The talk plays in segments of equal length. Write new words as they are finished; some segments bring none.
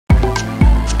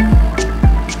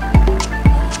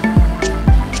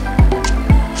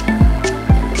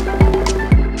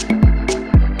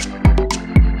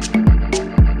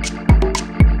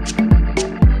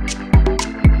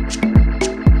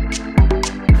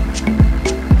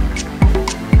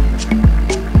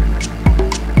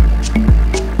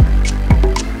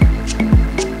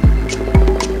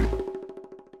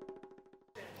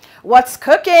What's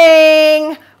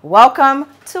cooking? Welcome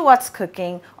to What's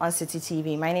Cooking on City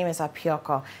TV. My name is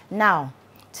Apioko. Now,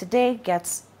 today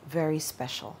gets very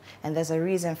special, and there's a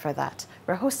reason for that.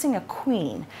 We're hosting a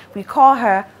queen. We call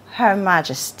her Her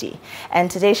Majesty, and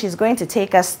today she's going to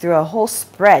take us through a whole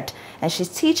spread, and she's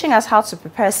teaching us how to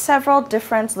prepare several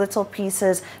different little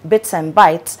pieces, bits and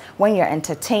bites when you're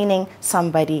entertaining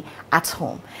somebody at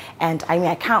home. And I mean,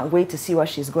 I can't wait to see what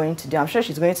she's going to do. I'm sure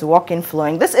she's going to walk in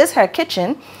flowing. This is her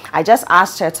kitchen. I just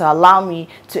asked her to allow me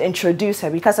to introduce her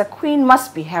because a queen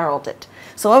must be heralded.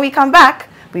 So when we come back,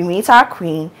 we meet our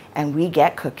queen and we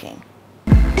get cooking.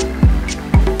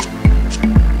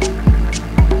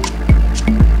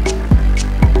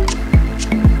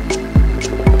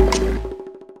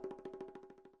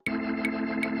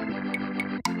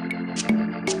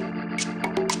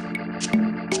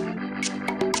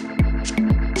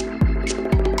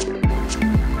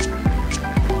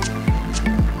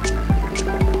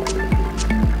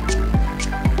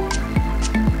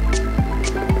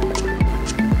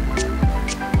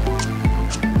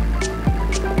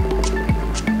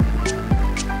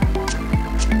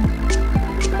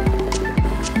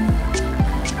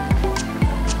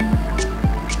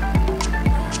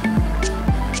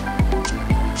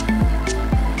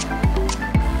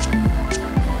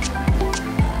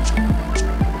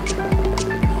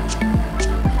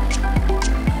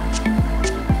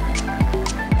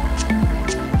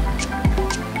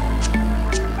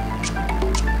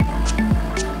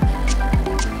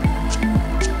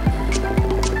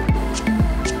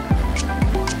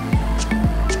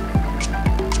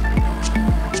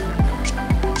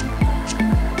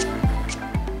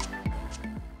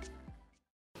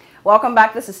 Welcome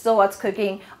back. This is still What's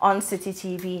Cooking on City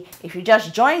TV. If you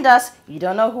just joined us, you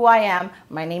don't know who I am.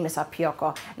 My name is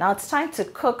Apioko. Now it's time to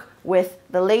cook with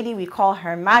the lady we call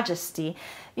Her Majesty.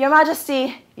 Your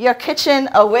Majesty, your kitchen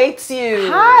awaits you.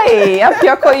 Hi,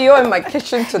 Apioko, you're in my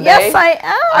kitchen today. Yes, I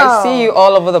am. I see you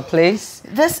all over the place.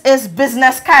 This is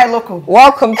Business Kai Lokko.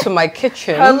 Welcome to my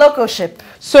kitchen. Her local ship.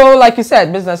 So, like you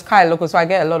said, Business Kai Lokko. So I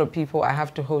get a lot of people I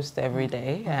have to host every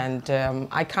day, and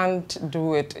I can't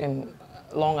do it in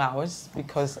long hours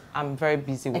because I'm very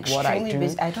busy with what I do.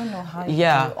 Busy. I don't know how you do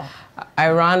it. I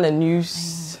run a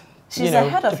news She's the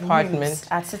head of department news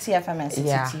at City FM and City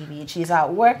TV. She's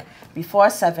at work before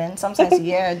 7. Sometimes you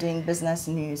hear her doing business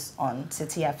news on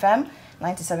City FM,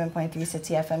 97.3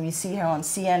 City FM. You see her on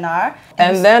CNR.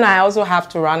 And then I also have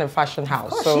to run a fashion house.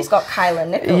 Of course, so she's got Kyla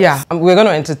Nicholas. Yeah, we're going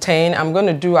to entertain. I'm going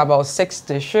to do about 6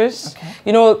 dishes. Okay.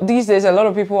 You know, these days a lot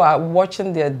of people are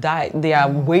watching their diet, their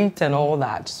weight and all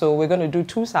that. So we're going to do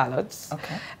 2 salads.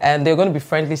 Okay. And they're going to be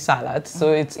friendly salads,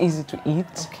 so it's easy to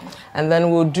eat. Okay. And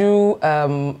then we'll do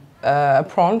a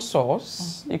prawn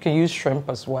sauce. You can use shrimp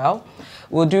as well.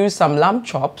 We'll do some lamb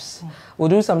chops. We'll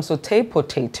do some sauteed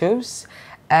potatoes.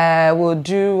 We'll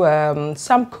do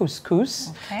some couscous.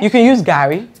 Okay. You can use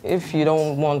gari if you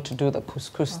don't want to do the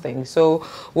couscous thing. So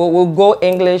we'll go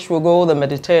English, we'll go the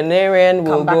Mediterranean,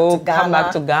 come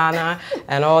back to Ghana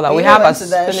and all that. We have a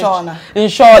in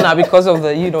Shona because of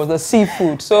the the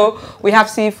seafood. So we have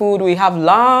seafood, we have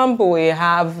lamb, we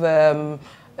have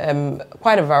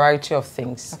quite a variety of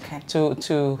things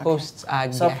to host our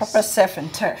guests. So proper surf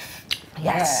and turf.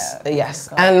 Yes, yes.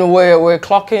 And we're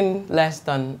clocking less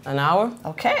than an hour.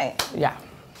 Okay. Yeah.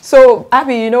 So,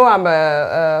 Abby, you know I'm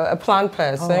a plant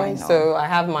person. Oh, I know. So I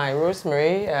have my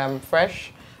rosemary,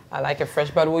 fresh. I like it fresh,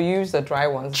 but we'll use the dry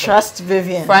ones. Trust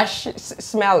Vivian. Fresh,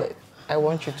 smell it. I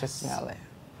want you to smell it.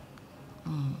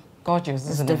 Gorgeous,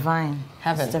 isn't it? It's divine.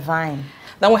 Heaven. It's divine.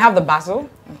 Then we have the basil.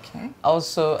 Okay.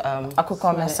 Also,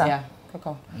 akuko mesa. Yeah,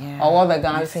 akuko. Yeah. Or what the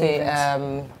guys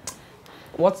say,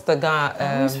 what's the guy?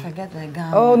 I always forget the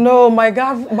guy. Oh no, my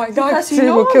God because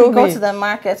will kill me. Go to the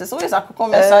market. It's always akuko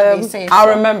mesa. They say.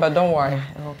 I'll remember. Don't worry.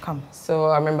 Yeah, it will come. So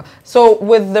I remember. So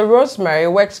with the rosemary,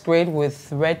 it works great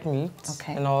with red meat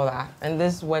and all that, and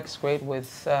this works great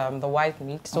with the white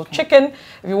meat. So chicken,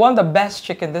 if you want the best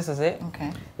chicken, this is it.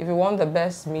 Okay. If you want the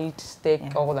best meat,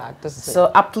 steak, all that, this is it.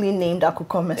 So aptly named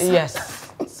akuko mesa.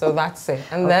 Yes. So that's it.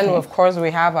 And then of course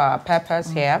we have our peppers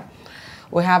here.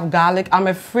 We have garlic. I'm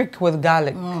a freak with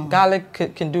garlic.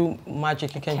 Garlic can do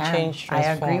magic. It can change,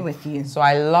 transform. I agree with you. So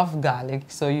I love garlic.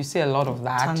 So you see a lot of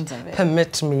that. Tons of it.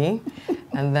 Permit me.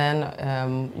 And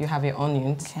then you have your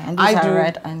onions. Okay. And these are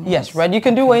red onions? Yes, red. You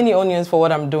can do any onions for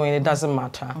what I'm doing. It doesn't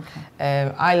matter.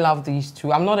 Okay. I love these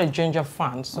two. I'm not a ginger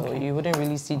fan, so you wouldn't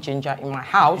really see ginger in my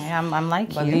house. Okay, I'm like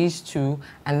you. But these two.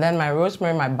 And then my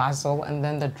rosemary, my basil, and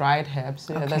then the dried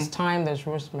herbs. Okay. There's thyme, there's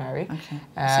rosemary. Okay.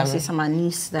 So I see some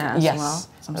anise there as well.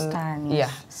 Some star anise.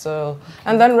 Yeah. So,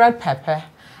 and then red pepper.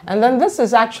 And then this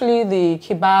is actually the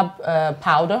kebab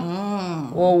powder.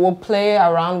 We'll play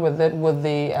around with it with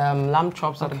the lamb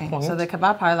chops at the point. So the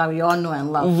kebab powder that we all know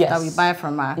and love, that we buy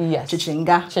from our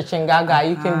Chichinga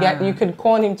guy. You can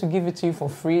call him to give it to you for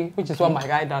free, which is what my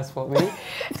guy does for me.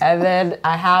 And then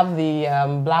I have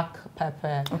the black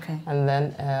pepper, and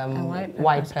then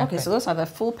white pepper. Okay, so those are the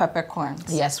full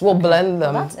peppercorns. Yes, we'll blend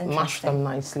them, mash them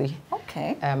nicely.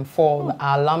 Okay. For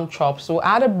our lamb chops, we'll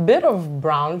add a bit of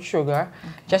brown sugar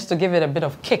just to give it a bit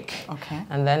of kick. Okay.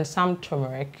 And then some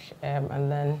turmeric, and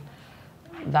then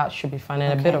that should be fine,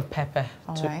 and a bit of pepper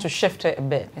to shift it a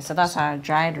bit. Okay, so that's our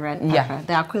dried red pepper. Yeah.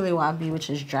 The akwili wabi, which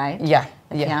is dried. The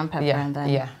yam pepper, and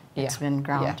then it's been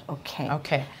ground.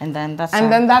 Okay. And then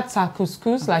that's our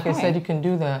couscous. Like I said, you can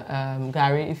do the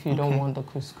gari if you don't want the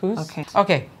couscous.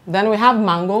 Okay. Then we have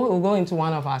mango. We'll go into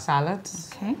one of our salads.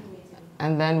 Okay.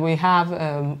 And then we have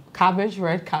cabbage,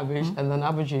 red cabbage, and then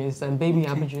aubergines and baby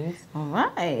aubergines. All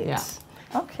right. Yeah.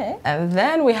 Okay. And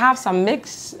then we have some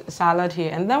mixed salad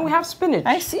here. And then we have spinach.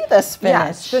 I see the spinach.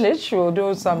 Yeah, spinach. We'll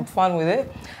do some fun with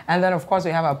it. And then, of course,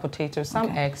 we have our potatoes, some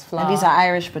eggs, flour. And these are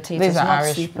Irish potatoes, these are not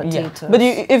Irish, sweet potatoes. Yeah. But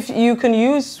if you can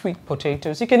use sweet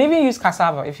potatoes. You can even use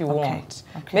cassava if you want.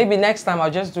 Maybe next time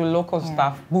I'll just do local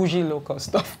stuff, bougie local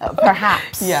stuff.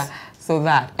 Perhaps. Yeah. So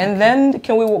that. And then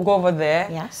can we go over there?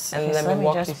 Yes. And let me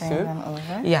walk you through. Them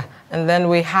over. Yeah. And then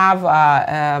we have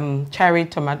our cherry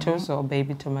tomatoes or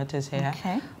baby tomatoes here.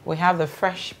 Okay. We have the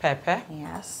fresh pepper.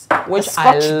 Yes. Which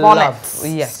I love.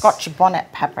 Yes. Scotch bonnet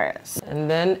peppers. And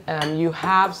then you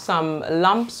have some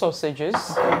lamb sausages.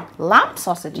 Lamb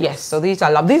sausages? Yes. So these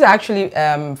are lamb. These are actually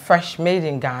fresh, made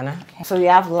in Ghana. So you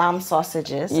have lamb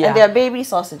sausages. Yeah. And they're baby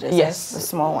sausages. Yes. The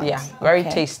small ones. Yeah. Very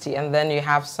tasty. And then you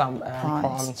have some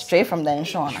prawns. Straight from the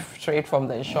Inshona. Straight from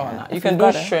the Inshona. Yeah. You can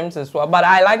do shrimps as well. But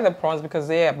I like the prawns because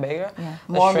they are bigger. Yeah.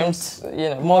 More shrimps,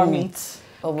 more meat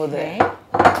over there.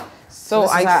 So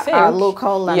this I think our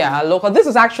local lemon. Yeah, local. This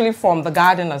is actually from the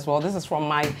garden as well. This is from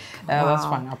my. That's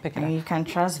fine. I'll pick it up. You can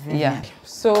trust Vivian. Yeah.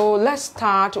 So let's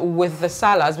start with the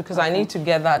salads because I need to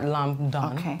get that lamb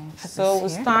done. Okay. So we'll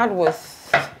start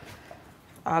with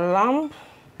a lamb.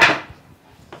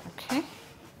 Okay.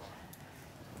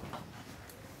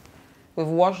 We've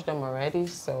washed them already,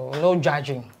 so no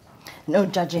judging. No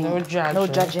judging. No judging. No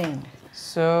judging.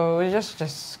 So we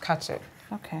just cut it.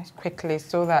 Okay. Quickly,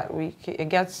 so that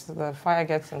the fire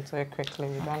gets into it quickly.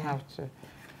 We don't have to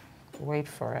wait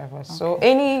forever. Okay. So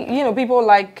people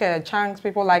like chunks,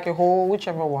 people like a whole,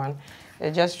 whichever one,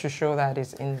 just to show that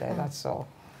it's in there. That's all.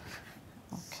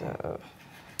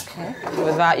 Okay. So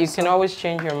with that, you can always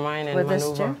change your mind and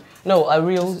maneuver. No, a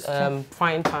real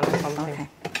frying pan or something. Okay.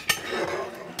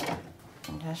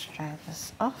 Just dry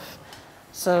this off.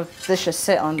 So this should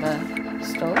sit on the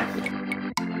stove.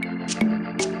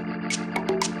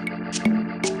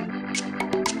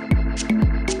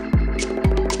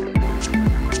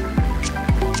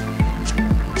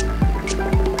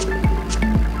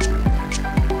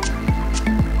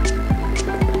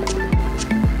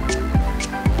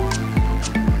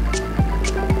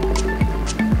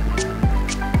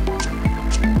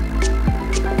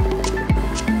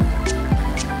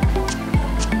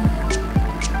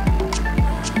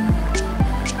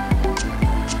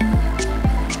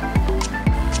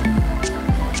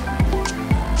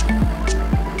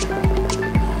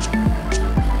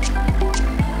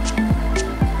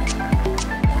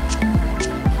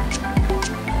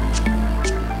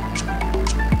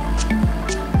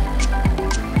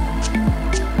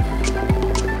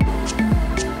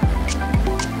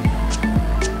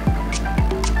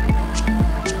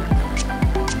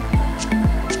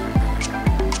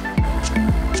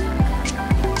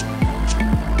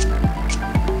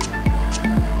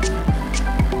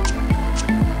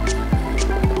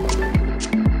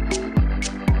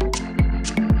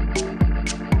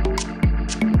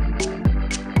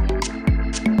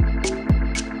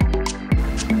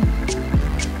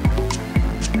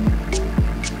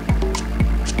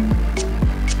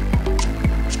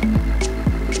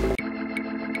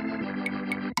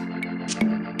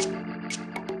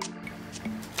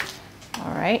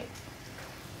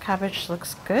 Cabbage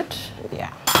looks good.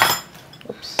 Yeah.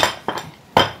 Oops.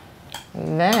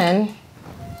 And then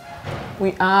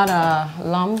we add a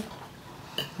lamb.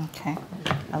 Okay.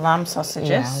 A lamb sausages.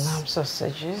 Yeah, lamb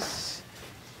sausages.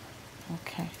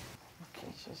 Okay.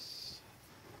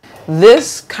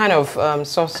 This kind of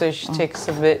sausage takes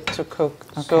a bit to cook.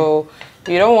 Okay. So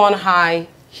you don't want high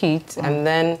heat and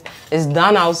then it's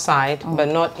done outside but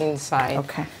not inside.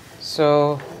 Okay.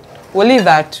 So we'll leave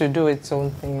that to do its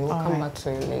own thing. We'll come back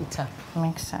to it later.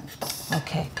 Makes sense.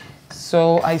 Okay.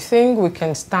 So I think we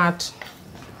can start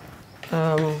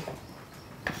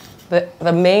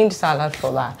the main salad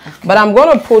for that. Okay. But I'm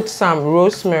going to put some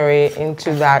rosemary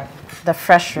into that. The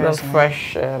fresh rosemary.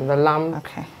 The lamb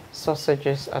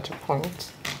sausages at a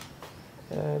point.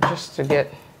 Just to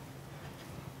get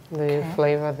the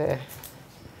flavor there.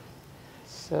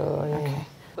 So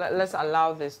let's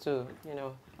allow this to,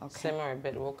 simmer a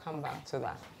bit. We'll come back to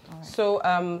that. Right. So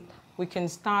we can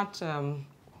start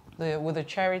with the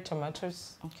cherry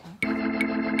tomatoes. Okay.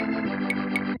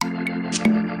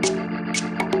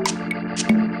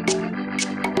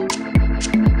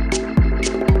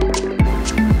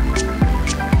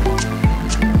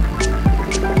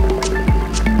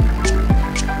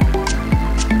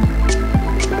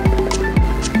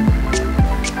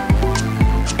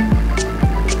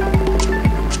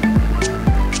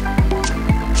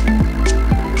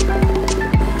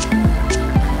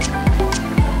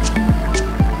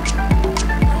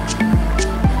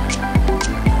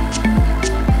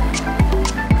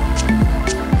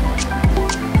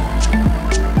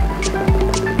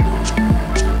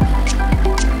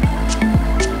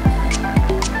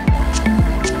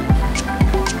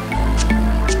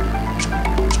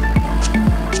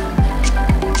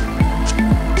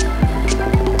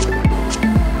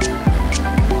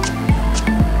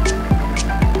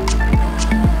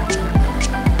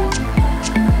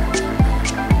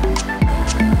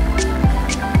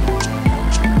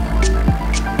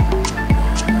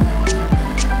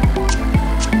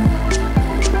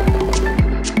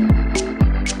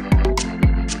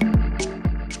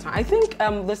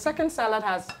 The second salad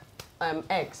has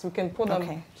eggs. We can put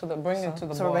them to bring it to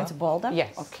the boil. So we're going to boil them?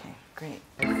 Yes. Okay, great.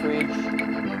 The fridge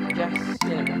just,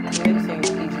 makes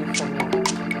things easy for me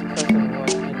because of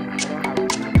what, I don't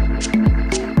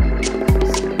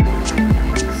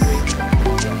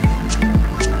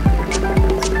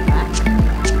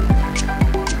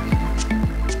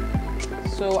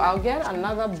have. So I'll get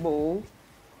another bowl.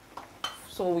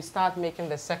 So we start making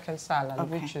the second salad,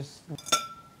 which is.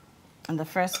 And the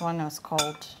first one was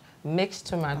called? Mixed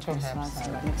tomato herb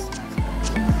salad. Mixed tomato.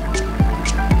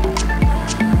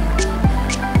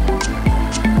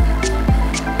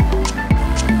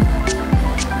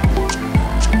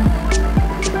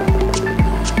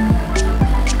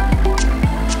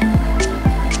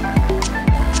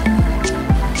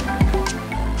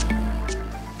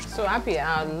 So happy.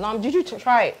 Lamb, did you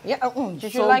try it? Yeah.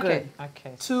 Did you like it?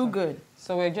 Okay. Too good.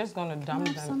 So we're just going to dump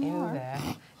them in there.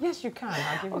 Yes, you can.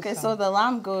 I'll give you some. So the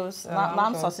lamb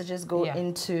sausages go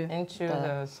into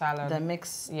the salad. The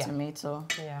mixed tomato.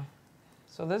 Yeah.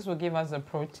 So this will give us the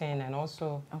protein and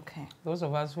also those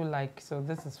of us who like, so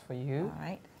this is for you. All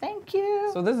right. Thank you.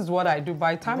 So this is what I do.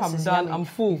 By the time I'm done, I'm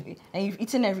full. And you've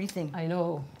eaten everything. I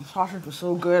know. The sausage was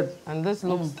so good. And this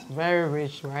looks very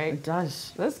rich, right? It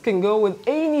does. This can go with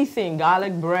anything.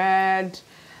 Garlic bread.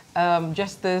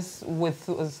 Just this with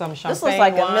some champagne. This was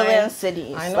like wine. a million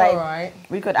cities. I know, right?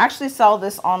 We could actually sell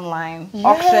this online,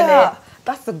 auction it.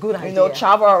 That's a good idea.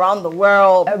 Travel around the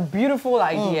world. A beautiful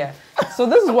idea. So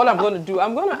this is what I'm going to do.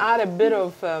 I'm going to add a bit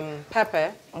of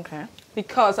pepper. Okay.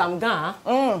 Because I'm Ghana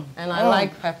and I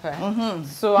like pepper.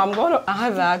 So I'm going to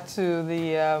add that to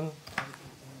the,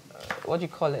 what do you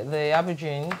call it? The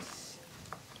aubergines.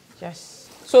 Yes.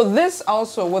 So this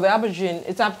also, with the aubergine,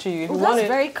 it's up to you. If you want it,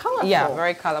 very colorful. Yeah,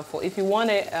 very colorful. If you want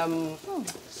it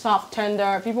soft,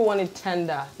 tender, people want it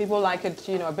tender. People like it,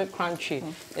 a bit crunchy.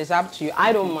 It's up to you.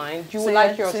 I don't mind. You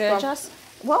like your stuff?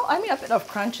 Well, I mean, a bit of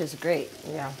crunch is great.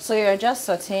 Yeah. So you're just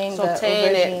sauteing the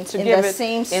it to give it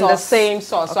in the same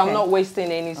sauce. So I'm not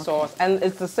wasting any sauce. And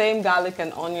it's the same garlic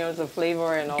and onions, the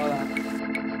flavor and all that.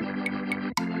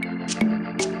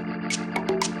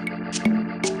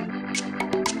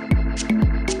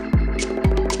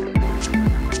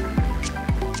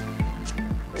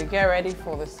 Get ready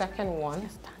for the second one.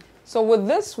 So with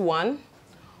this one,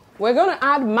 we're going to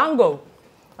add mango.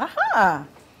 Aha.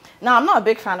 Now, I'm not a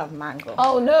big fan of mango.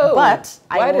 Oh, no. But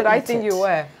why did I think you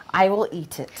were? I will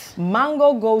eat it.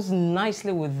 Mango goes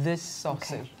nicely with this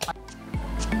sausage. Okay.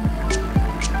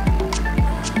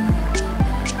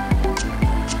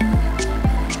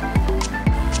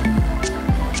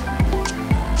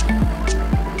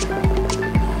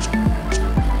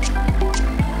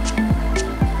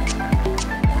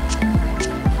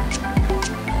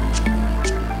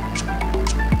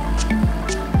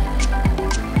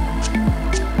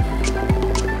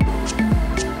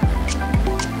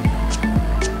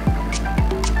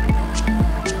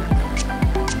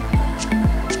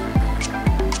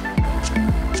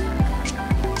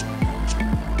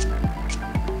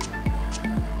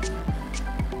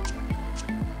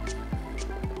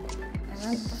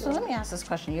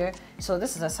 So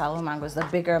this is a salo mango, it's the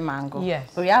bigger mango.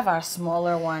 Yes. But we have our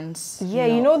smaller ones. Yeah,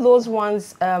 you know those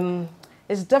ones,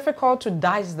 it's difficult to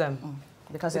dice them.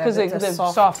 Because they're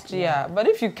soft. Yeah. But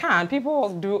if you can,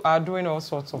 people are doing all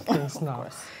sorts of things now.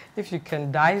 Course. If you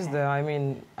can dice them, I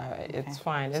mean, it's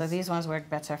fine. So these ones work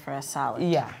better for a salad?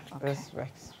 Yeah, this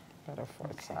works better for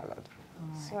a salad.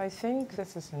 Right. So I think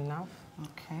this is enough.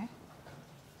 Okay.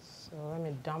 So let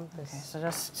me dump this. Okay, so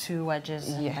just 2 wedges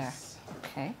in there.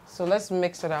 Okay. So let's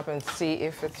mix it up and see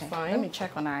if it's fine. Let me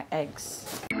check on our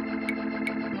eggs.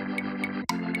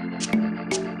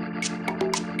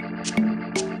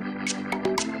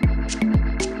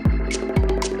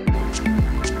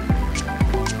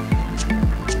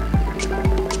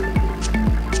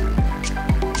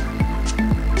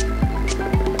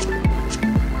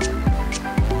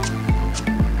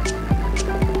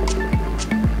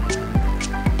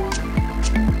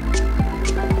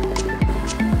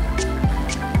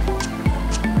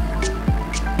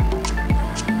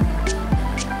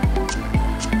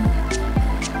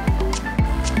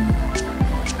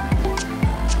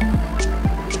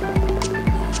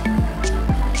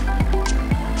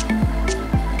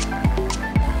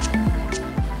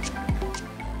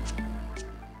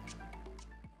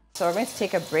 So we're going to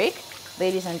take a break,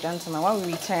 ladies and gentlemen. When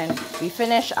we return, we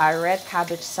finish our red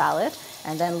cabbage salad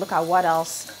and then look at what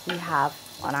else we have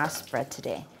on our spread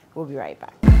today. We'll be right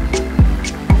back.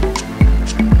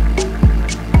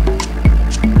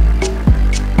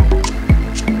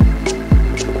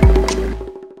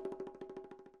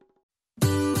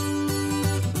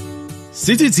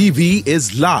 City TV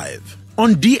is live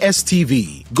on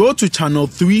DSTV. Go to channel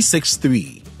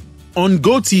 363. On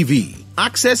GoTV,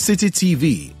 access City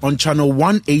TV on channel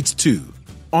 182.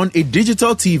 On a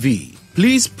digital TV,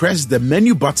 please press the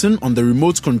menu button on the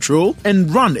remote control and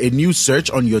run a new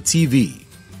search on your TV.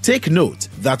 Take note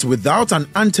that without an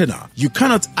antenna, you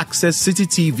cannot access City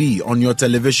TV on your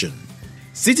television.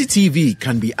 City TV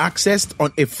can be accessed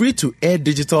on a free-to-air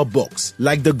digital box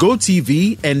like the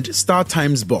GoTV and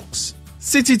StarTimes box.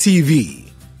 City TV,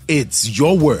 it's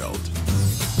your world.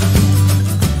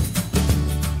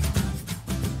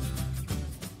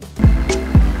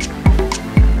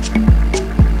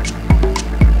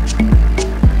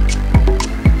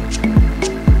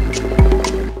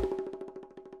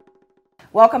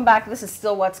 Welcome back. This is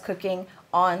still What's Cooking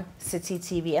on City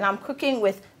TV, and I'm cooking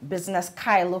with Business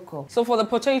Kai Lokko. So for the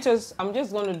potatoes, I'm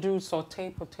just going to do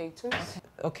sauteed potatoes.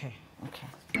 Okay.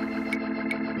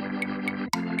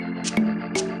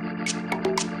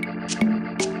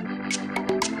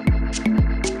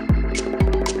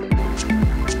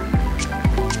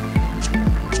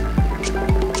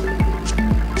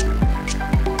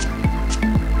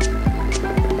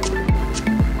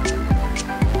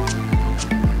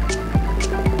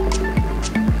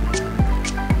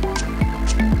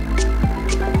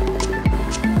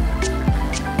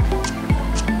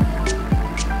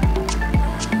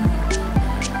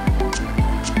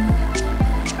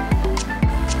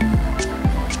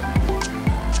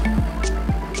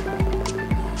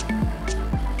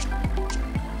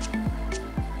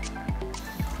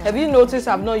 Have you noticed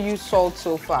I've not used salt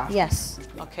so far? Yes.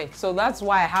 Okay, so that's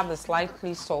why I have a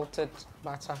slightly salted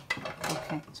butter.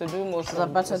 Okay. To do most So the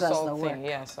of butter the does salt the work. thing.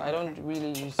 Yes, I don't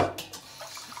really use,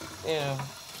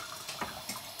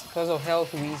 because of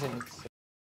health reasons.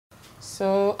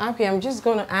 So I'm just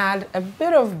going to add a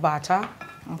bit of butter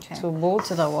to both.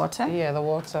 To the water? Yeah, the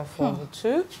water for the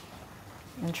two.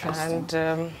 Interesting. And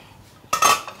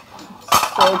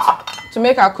so to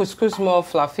make our couscous more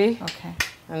fluffy. Okay.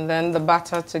 And then the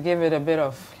butter to give it a bit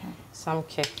of some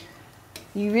kick.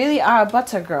 You really are a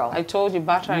butter girl. I told you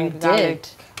butter and garlic.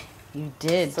 You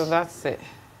did. So that's it.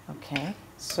 Okay.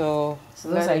 So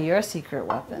those are your secret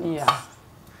weapons. Yeah.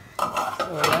 So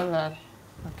let that.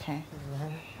 Okay. And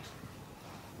then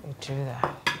we do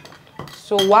that.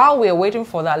 So while we're waiting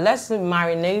for that, let's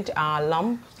marinate our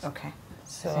lump. Okay.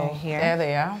 So here. There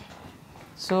they are.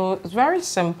 So it's very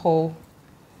simple.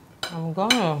 I'm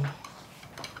gonna.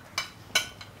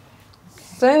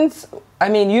 Since,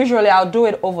 usually I'll do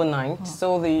it overnight,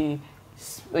 so the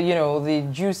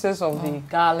juices of the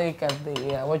garlic and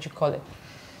the,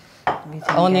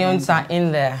 onions are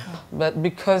in there. But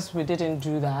because we didn't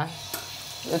do that,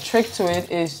 the trick to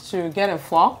it is to get a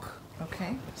fork.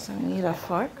 Okay, so we need a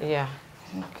fork. Yeah.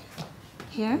 Okay.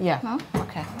 Here? Yeah. No?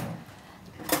 Okay.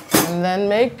 And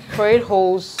then create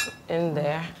holes in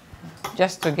there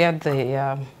just to get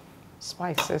the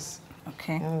spices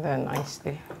in there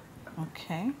nicely.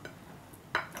 Okay.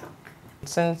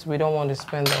 Since we don't want to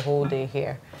spend the whole day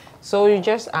here. So you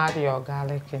just add your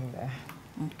garlic in there.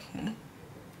 Okay.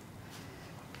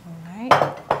 All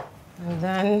right. And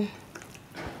then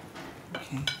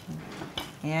Okay.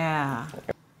 Yeah.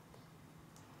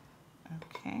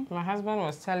 Okay. My husband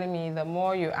was telling me the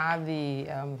more you add the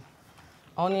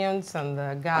onions and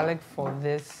the garlic for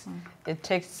this, it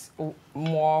takes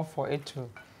more for it to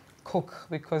cook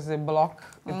because they block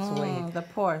its way. The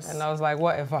pores. And I was like,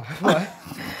 whatever.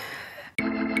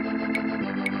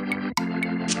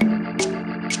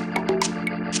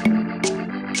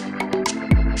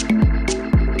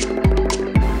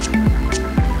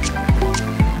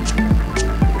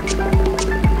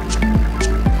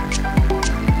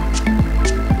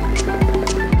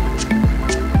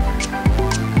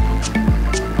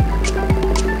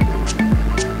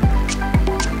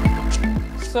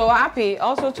 So happy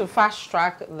also to fast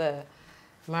track the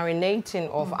marinating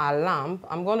of our lamb.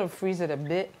 I'm going to freeze it a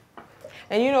bit.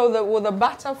 And you know, with the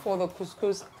batter for the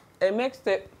couscous, it makes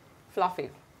it fluffy.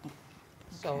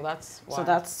 So that's why.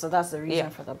 So that's the reason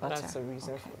for the butter. That's the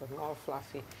reason for the more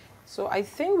fluffy. So I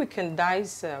think we can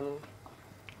dice some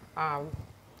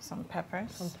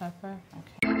peppers. some pepper.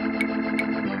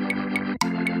 Okay.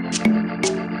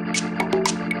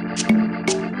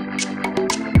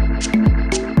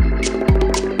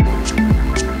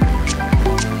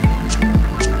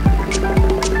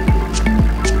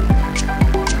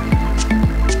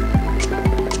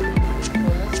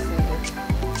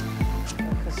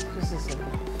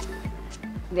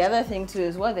 The other thing too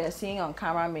is what they're seeing on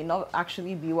camera may not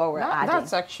actually be what we're adding.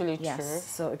 That's actually true. Yes,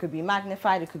 so it could be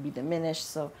magnified, it could be diminished.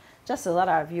 So just to let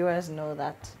our viewers know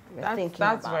that we're thinking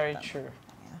about That's very them. true.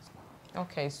 Yeah.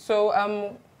 Okay,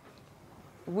 so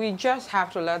we just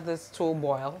have to let this tool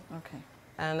boil. Okay.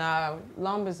 And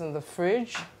lamb is in the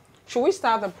fridge. Should we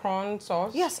start the prawn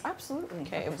sauce? Yes, absolutely.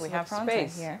 Okay, if we so have the prawns are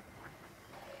space. here.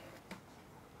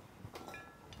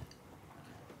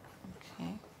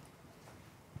 Okay.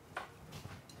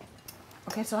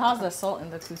 Okay, so how's the salt in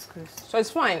the couscous? So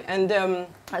it's fine. And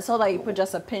I saw that you put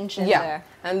just a pinch in yeah, there.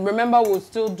 and remember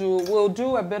we'll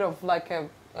do a bit of like a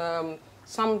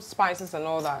some spices and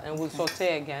all that, and we'll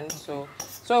saute again. So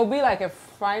it'll be like a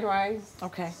fried rice.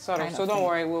 Okay. Sort of. kind So don't thing.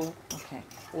 worry, Okay.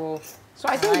 So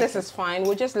I think this is fine.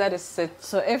 We'll just let it sit.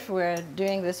 So if we're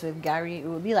doing this with Gary, it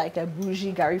will be like a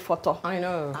bougie Gary photo. I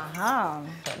know. Aha.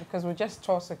 Because we just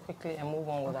toss it quickly and move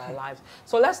on with our lives.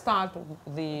 So let's start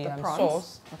with the prawns.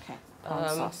 sauce. Okay. Prawn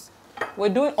sauce. We're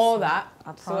doing all that.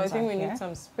 our So I prawns think are we here. need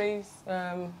some space.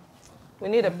 We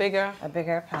need a bigger. A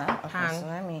bigger pan. Okay, Pan. so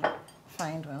let me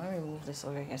find one. Let me move this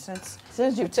over here. Since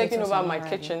You've taken potatoes over are my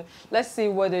already- kitchen. Let's see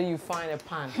whether you find a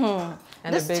pan.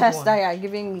 And this a big test one. that you're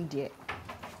giving me, dear.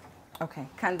 Okay,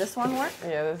 can this one work?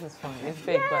 Yeah, this is fine. It's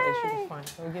big, but it should be fine.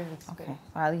 So we'll give it space. Okay,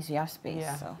 well, at least you have space.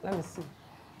 Yeah. So Let me see.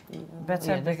 better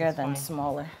Yeah, this bigger is than fine.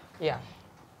 smaller. Yeah.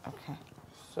 Okay.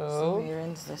 So, So we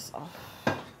rinse this off.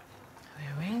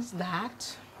 we rinse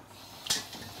that.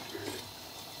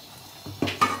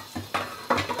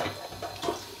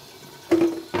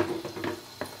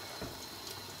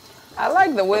 I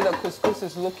like the way the couscous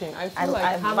is looking. I feel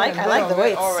like having a bit I like of the way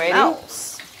it it already.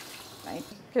 smells. Right.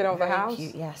 Get out of the Very house.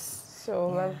 cute, yes.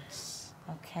 So Yeah. let's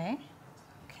Okay.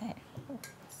 Okay.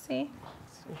 See.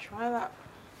 try that.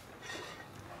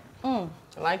 Mm.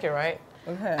 You like it, right?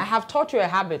 Okay. I have taught you a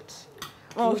habit,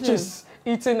 which is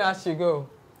eating as you go.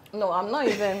 No, I'm not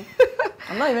even.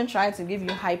 I'm not even trying to give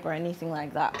you hype or anything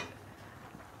like that.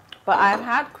 But I've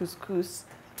had couscous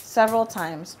several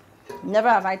times. Never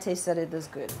have I tasted it this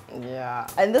good. Yeah.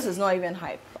 And this is not even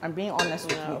hype. I'm being honest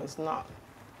with No, you. it's not.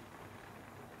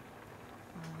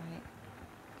 Alright.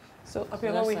 So, So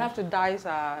Apiola, that's we a- have to dice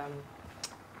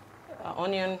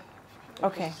onion.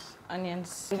 Okay.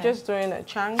 Onions. You're just doing a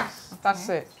chunks. That's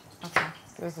it. Okay.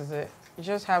 This is it. You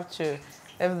just have to,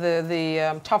 if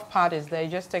the tough part is there, you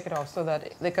just take it off so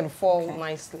that they can fall Okay.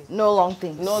 nicely. No long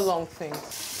things. No long things.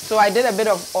 So I did a bit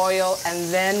of oil and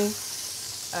then,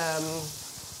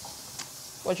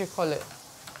 what do you call it?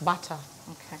 Butter.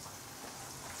 Okay.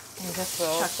 And just So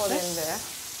chuck put this. in there.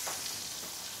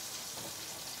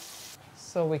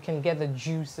 So we can get the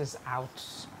juices out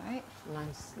Alright.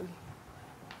 nicely.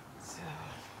 So,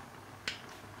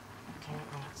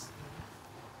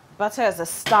 Butter is a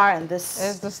star in this.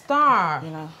 it's the star. You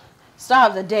know, star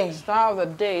of the day. Star of the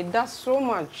day. It does so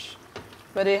much,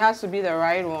 but it has to be the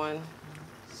right one.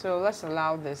 So let's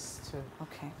allow this to.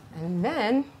 Okay. And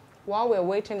then, while we're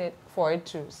waiting for it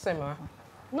to simmer,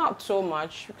 not so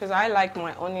much because I like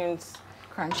my onions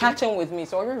Crunchy. chatting with me.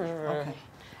 So, Okay.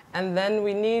 and then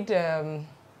we need a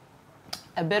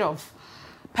bit of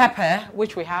pepper,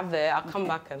 which we have there. I'll come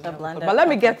back and The have a blended look. But let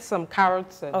me pepper. get some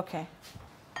carrots. Okay.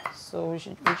 So we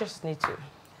just need to.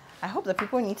 I hope the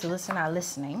people who need to listen are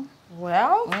listening.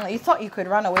 Well, You thought you could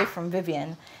run away from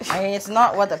Vivian. I mean, it's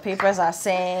not what the papers are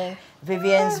saying.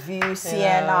 Vivian's View,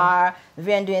 CNR,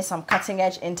 Vivian doing some cutting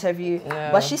edge interview,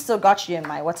 but she still got you in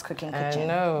my What's Cooking kitchen. I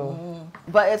know.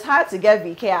 But it's hard to get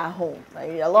VK at home.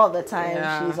 Like, a lot of the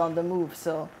time she's on the move,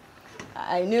 so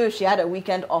I knew if she had a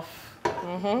weekend off,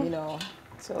 you know.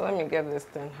 So let me get this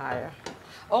thing higher.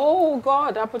 Oh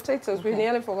God, our potatoes, we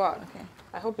nearly forgot. Okay.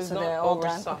 I hope it's So not they're all over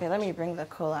done. soft. Okay, let me bring the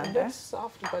coal It's under.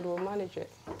 soft, but we'll manage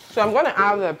it. So I'm gonna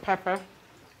add the pepper.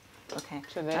 Okay,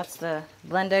 to this. that's the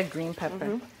blended green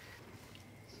pepper.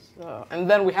 So, and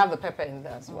then we have the pepper in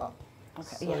there as well.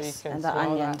 Okay, So yes, you can and the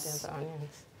smell that. onions. Yes, the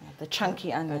onions. The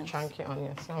chunky onions. The chunky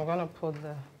onions. So I'm gonna put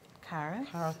the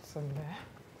carrots in there.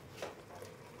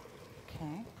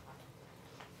 Okay.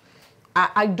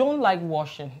 I don't like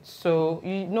washing, so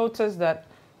you notice that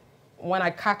when I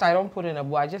cut, I don't put it in a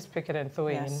bowl. I just pick it and throw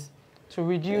it in to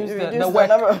reduce the work.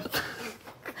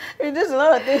 Reduce a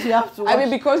lot of things you have to wash. I mean,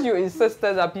 because you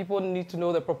insisted that people need to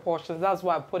know the proportions, that's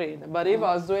why I put it in. But if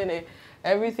I was doing it,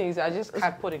 everything, I just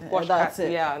cut, put it, wash, that's cut.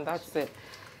 it. Yeah, and that's it.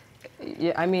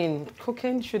 Yeah, I mean,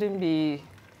 cooking shouldn't be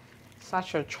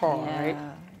such a chore, right?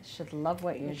 You should love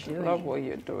what you're doing. Love what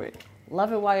you're doing.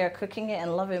 Love it while you're cooking it,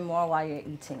 and love it more while you're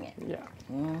eating it. Yeah.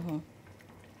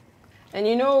 And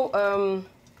you know,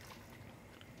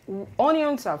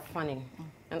 onions are funny,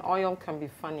 and oil can be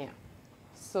funnier.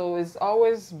 So it's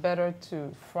always better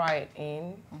to fry it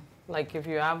in. Like if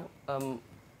you have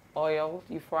oil,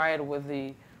 you fry it with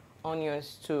the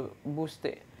onions to boost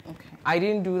it. Okay. I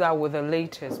didn't do that with the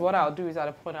latest. What I'll do is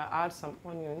I'll add some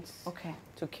onions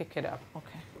to kick it up.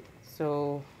 Okay.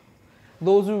 So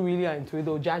those who really are into it,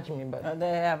 they'll judge me, but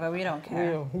but we don't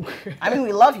care. we don't care. I mean,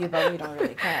 we love you, but we don't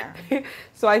really care.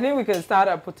 So I think we can start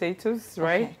our potatoes,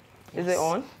 right? Okay. Is it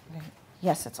on?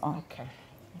 Yes, it's on. Okay.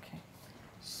 Okay.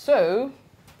 So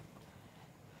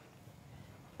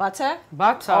Butter.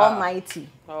 butter. Almighty.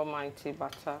 Almighty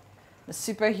butter. The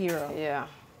superhero. Yeah.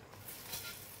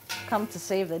 Come to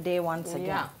save the day once again.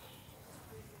 Yeah.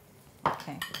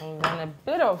 Okay. And then a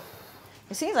bit of.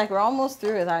 It seems like we're almost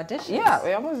through with our dishes. Yeah,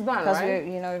 we're almost done, Because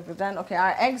right? we've done. Okay,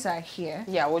 our eggs are here.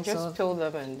 Yeah, we'll just peel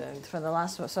them and then. For the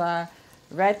last one. So our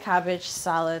red cabbage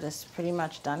salad is pretty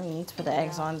much done. We need to put the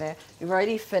eggs on there. We've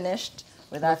already finished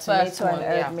with our tomato and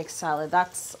herb mixed salad.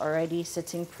 That's already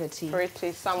sitting pretty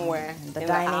somewhere in the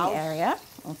dining area.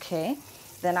 Okay.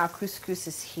 Then our couscous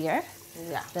is here.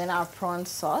 Yeah. Then our prawn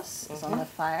sauce is on the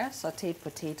fire. Sauteed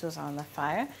potatoes are on the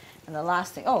fire. And the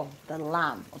last thing, the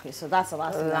lamb. Okay, so that's the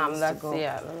last thing that needs to go.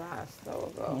 Yeah, the last. That will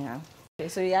go. Yeah. Okay,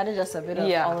 so we added just a bit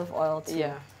of olive oil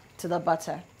to the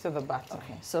butter. To the butter.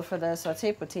 Okay, so for the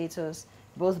sauteed potatoes,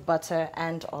 both butter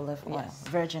and olive oil,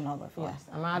 virgin olive oil. Yes,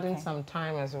 I'm adding some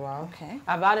thyme as well. Okay.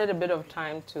 I've added a bit of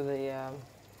thyme to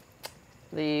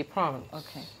the prawns.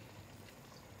 Okay.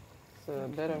 So a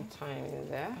bit of thyme in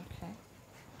there. Okay.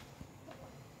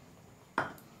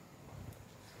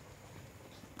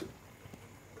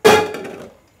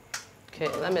 Okay,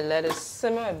 let me let it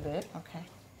simmer a bit. Okay.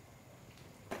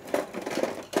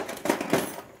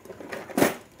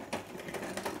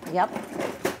 Yep.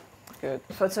 Good.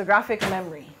 Photographic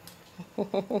memory.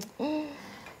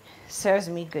 Serves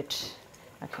me good.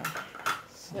 Okay.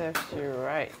 Serves you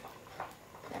right.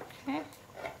 Okay.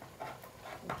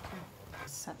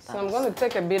 So I'm going to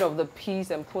take a bit of the peas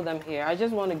and put them here. I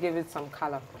just want to give it some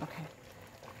color. Okay.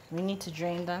 We need to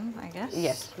drain them, I guess?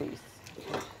 Yes, please.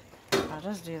 Okay. I'll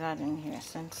just do that in here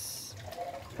since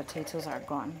potatoes are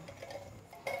gone.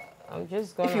 I'm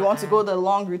just going If you want to go the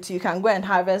long route, you can go and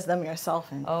harvest them yourself.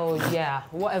 Oh, yeah.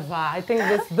 Whatever. I think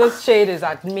this shade is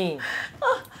at me.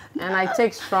 And I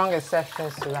take strong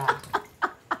exceptions to that.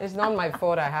 It's not my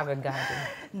fault I have a garden.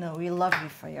 No, we love you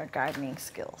for your gardening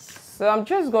skills. So I'm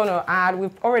just going to add,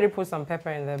 we've already put some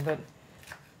pepper in there, but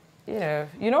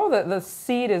you know the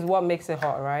seed is what makes it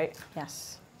hot, right?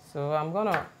 Yes. So I'm going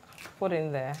to put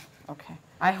in there. Okay.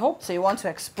 I hope. So you want to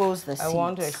expose the seeds? I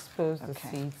want to expose the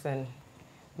seeds and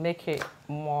make it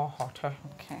more hotter.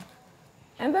 Okay.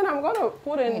 And then I'm going to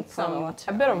put in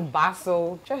a bit of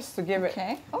basil just to give it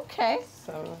Okay.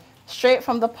 some. Straight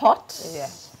from the pot? Yeah.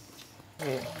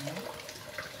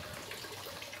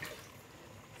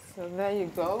 So there you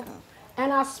go.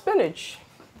 And our spinach.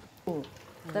 Ooh.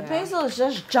 The basil is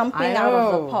just jumping out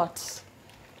of the pot.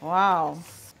 Wow.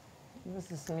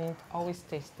 This is me always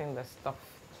tasting the stuff.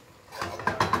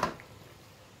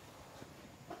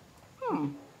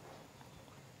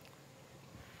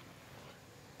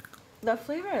 The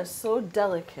flavor is so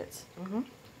delicate.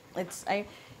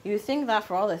 You think that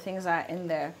for all the things that are in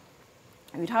there,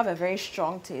 you'd have a very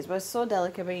strong taste, but it's so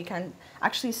delicate, but you can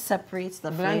actually separate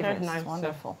the flavors. It's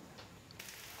wonderful.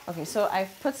 Okay, so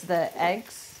I've put the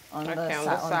eggs on the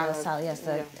salad. Yes,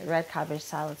 the red cabbage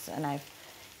salads, and I've,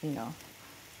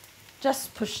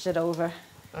 just pushed it over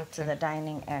to the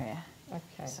dining area.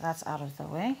 Okay. So that's out of the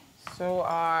way. So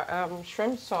our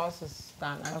shrimp sauce is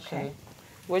done, actually. Okay.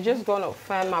 We're just going to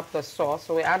firm up the sauce.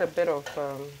 So we add a bit of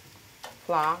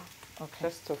flour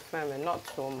just to firm it, not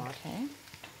so much. Okay.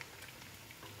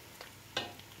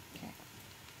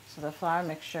 So the flour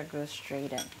mixture goes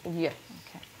straight in. Yes.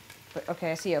 Okay. But,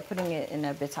 okay, I see you're putting it in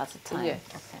a bit at a time. Yes.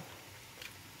 Okay.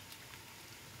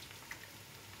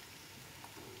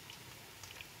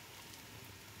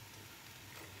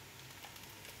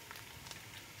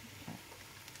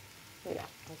 Yeah,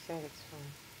 I think it's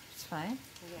fine. It's fine?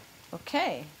 Yeah.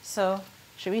 Okay, so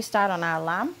should we start on our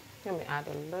lamb? Let me add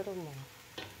a little more.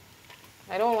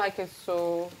 I don't like it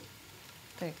so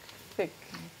thick.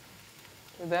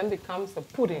 It then becomes a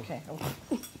pudding. Okay.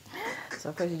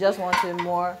 So because you just want it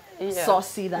more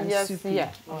saucy than soupy.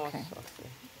 Yeah, more saucy.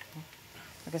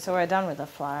 Okay, so we're done with the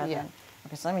flour Yeah. then.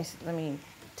 Okay, so let me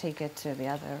take it to the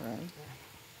other room.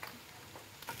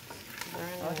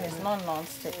 Yeah. Okay, it's not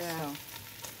non-stick, Yeah. so.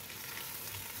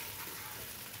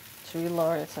 Should we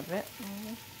lower it a bit?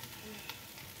 Maybe?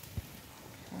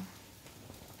 Okay.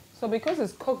 So because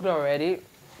it's cooked already,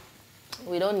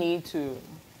 we don't need to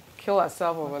kill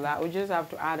ourselves over that. We just have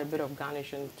to add a bit of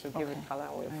garnishing to give it color,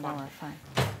 and we're fine. We're fine.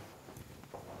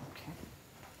 Okay.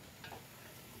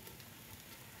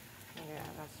 Yeah,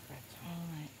 that's better. All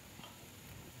right.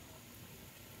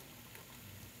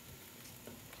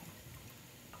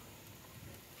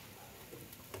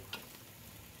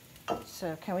 Okay.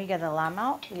 So can we get the lamb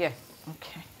out? Yes.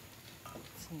 Okay.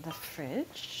 It's in the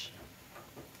fridge.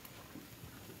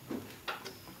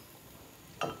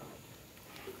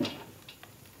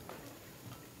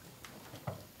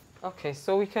 Okay,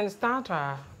 so we can start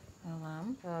our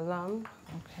Lamb. lamb.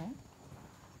 Okay.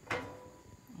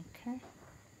 Okay.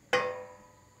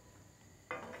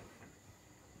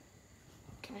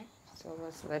 Okay, so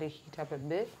let's let it heat up a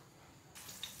bit.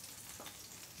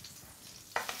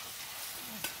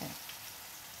 Okay.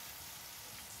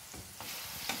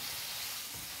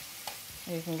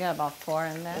 You can get about 4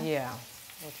 in there. Yeah,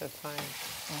 that's a fine.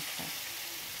 Okay.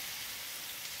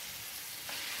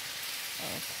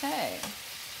 Okay.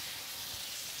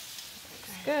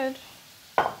 Good.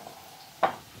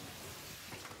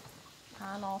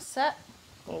 Pan all set.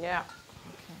 Yeah.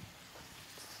 Okay.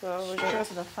 So we Straight just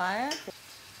to the fire.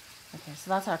 Okay,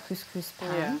 so that's our couscous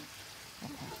pan. Yeah.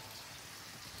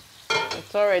 Okay.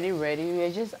 It's already ready.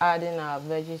 We're just adding our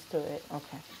veggies to it.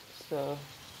 Okay. So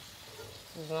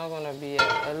it's not going to be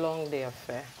a long day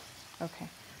affair. Okay.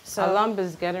 So our lamb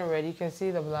is getting ready. You can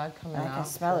see the blood coming out. I can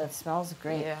smell it. It smells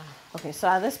great. Yeah. Okay, so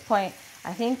at this point,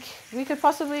 I think we could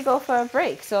possibly go for a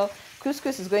break. So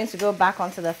couscous is going to go back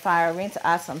onto the fire. We're going to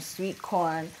add some sweet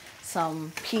corn,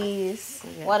 some peas.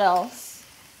 Yeah. What else?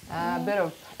 A bit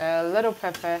of little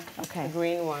pepper. Okay.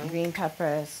 Green one. Green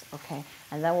peppers. Okay.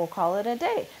 And then we'll call it a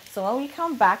day. So when we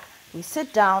come back, we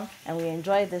sit down and we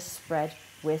enjoy this spread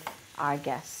with our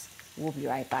guests. We'll be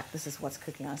right back. This is What's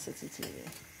Cooking on City TV.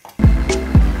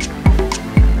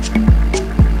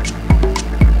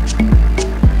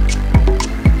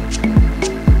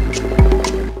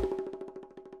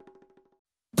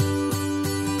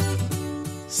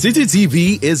 City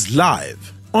TV is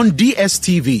live on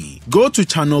DSTV. Go to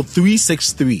channel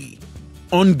 363.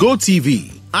 On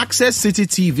GoTV, access City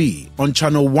TV on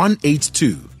channel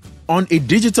 182. On a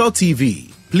digital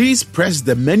TV, please press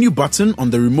the menu button on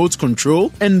the remote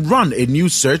control and run a new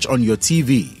search on your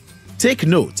TV. Take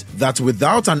note that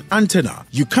without an antenna,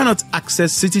 you cannot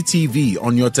access City TV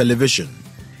on your television.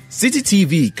 City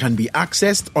TV can be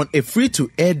accessed on a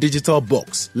free-to-air digital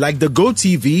box like the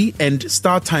GoTV and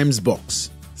StarTimes box.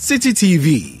 City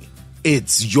TV,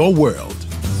 it's your world.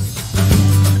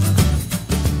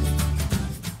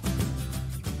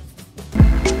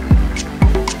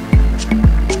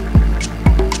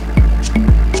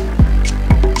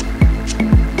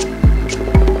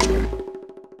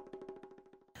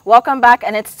 Welcome back,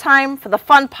 and it's time for the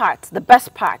fun part, the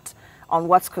best part on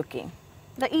What's Cooking,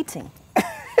 the eating.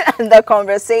 And the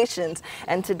conversations.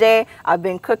 And today I've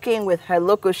been cooking with her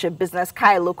local chef business,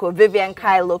 Kai Lokko, Vivian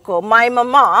Kai Lokko, my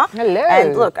mama. Hello.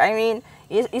 And look, I mean,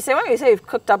 you say when you say you've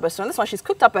cooked up a storm, this one she's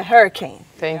cooked up a hurricane.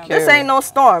 Thank you. This ain't no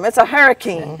storm, it's a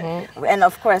hurricane. Mm-hmm. And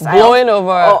of course, blowing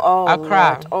over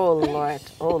Accra. Lord,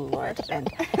 oh Lord. And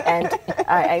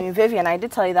I mean, Vivian, I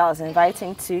did tell you that I was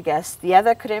inviting 2 guests. The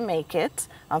other couldn't make it,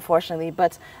 unfortunately,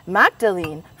 but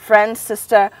Magdalene, friend,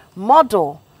 sister,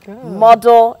 model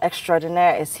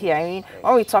extraordinaire is here. I mean,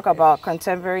 when we talk about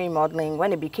contemporary modeling,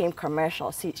 when it became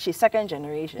commercial, she's second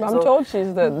generation. I'm told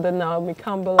she's the Naomi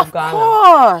Campbell of Ghana. Of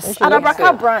course, at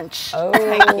Abraka branch. Oh,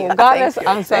 thank you. God has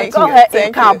answered. Go ahead,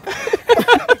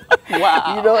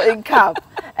 Wow. You know, in Cap.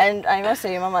 And I must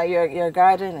say, Mama, your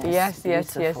garden is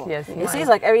beautiful. Yes. It seems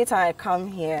like every time I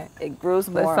come here, it grows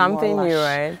more There's something and more new,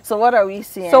 lush. right? So what are we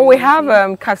seeing? So we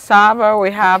have cassava,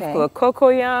 we have Okay. the cocoa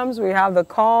yams, we have the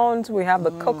corns, we have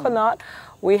the coconut,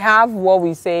 we have what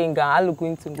we say in Ghana,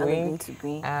 green. We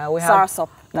have soursop,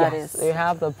 that is. We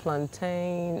have the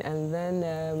plantain and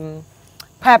then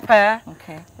pepper,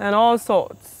 and all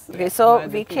sorts. Okay, so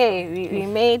VK, we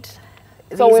made.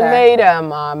 So we made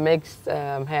our mixed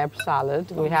herb salad.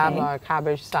 We have our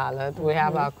cabbage salad. We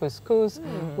have our couscous.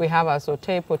 We have our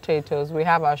sauteed potatoes. We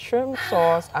have our shrimp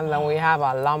sauce, and then we have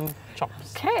our lamb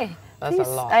chops. Okay. That's a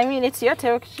lot. I mean, it's your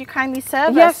turn. Could you kindly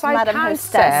serve yes, us, Madam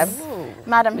Hostess?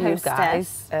 Madam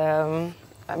Hostess.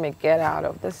 Let me get out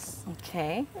of this.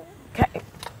 Okay.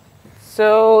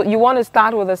 So you want to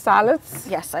start with the salads?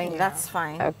 Yes, I mean, that's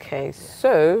fine. Okay,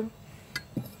 so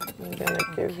I'm going to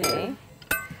give you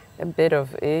a bit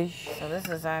of each. So this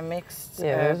is our mixed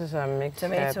this is our mixed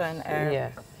tomato and herb.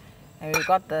 Yes. And we've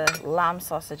got the lamb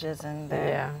sausages in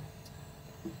there.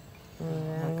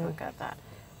 Yeah. Look at that.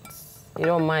 You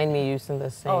don't mind me using the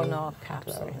same? Oh no,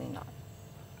 absolutely not.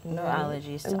 No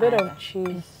allergies to a bit either. of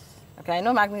cheese. Okay, I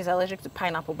know Magni is allergic to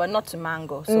pineapple, but not to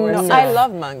mango. So no, I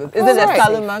love mangoes. Is it a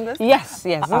salad mangoes? Yes.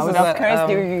 I would have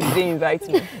cursed you if you didn't invite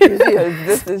me.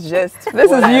 This is just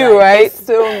this is you, right? It's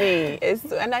so me. It's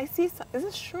so, and I see. Is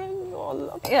it shrimp or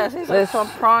lobster? Yes, it's some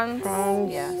prawns.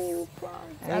 Yes.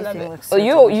 I love it. So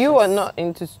you are not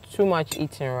into too much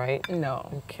eating, right? No.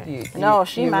 Okay. No,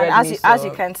 she man. As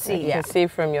you can see, you can see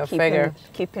from your figure.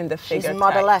 Keeping the figure. She's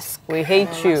model-esque. We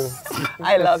hate you.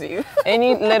 I love you.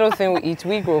 Any little thing we eat,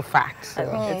 we grow fat. So.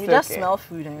 You just smell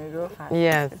food and you grow fat.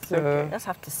 Yes. So you just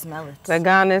have to smell it. The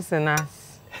Ghanaians and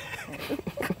us.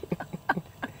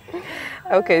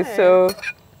 Okay, so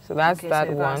that's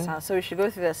that one. So we should go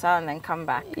through the salad and then come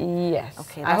back. Yes.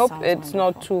 Okay. I hope it's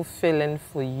not too filling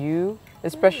for you,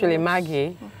 especially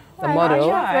Maggie, the model.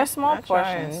 Very small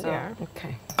portions.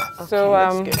 Okay.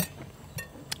 So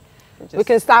we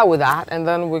can start with that, and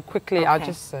then we quickly. I'll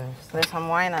just serve. There's some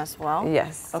wine as well.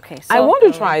 Yes. Okay. So I want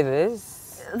to try this.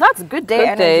 That's Good Day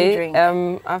energy drink.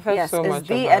 I've heard so much it's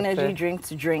the about energy drink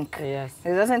to drink. Yes.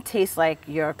 It doesn't taste like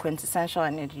your quintessential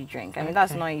energy drink. I mean,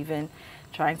 that's not even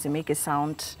trying to make it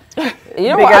sound. You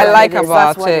know what I like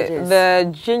about it?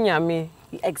 The ginyami.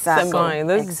 Exactly. Sign.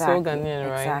 This is so Ghanaian,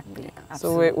 right? Exactly.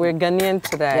 So we're Ghanaian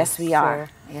today. Yes, we are.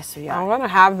 Yes, we are. I'm going to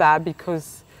have that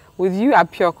because with you at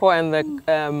Pioko and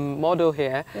the model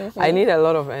here, I need a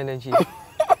lot of energy.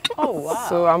 Oh, wow.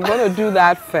 So I'm going to do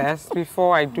that first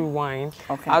before I do wine.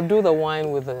 Okay. I'll do the wine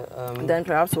with the... then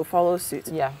perhaps we'll follow suit.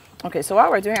 Yeah. Okay, so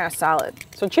while we're doing our salad.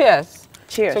 So cheers.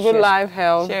 Cheers. So good life,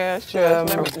 health, cheers.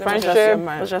 friendship,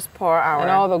 let's just pour our...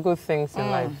 and all the good things in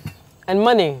life. And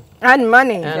money. And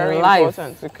money. And very life.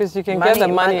 Important. Because you can get the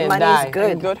money and die. Is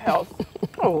good. And good health.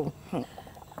 Oh.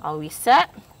 Are we set?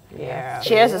 Yeah.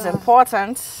 Cheers is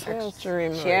important.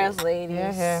 Extremely. Cheers,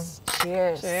 ladies. Yeah.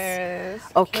 Cheers. Cheers.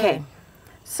 Okay.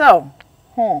 So,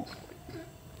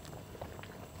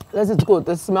 This is good.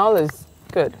 The smell is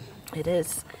good. it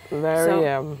is.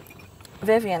 Very,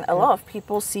 Vivian, a lot of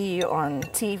people see you on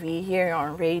TV, hear you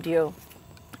on radio,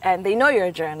 and they know you're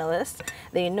a journalist.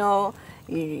 They know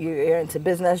you're into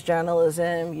business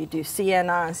journalism. You do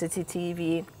CNN, City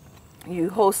TV. You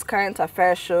host current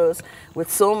affairs shows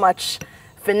with so much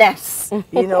finesse,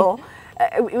 you know.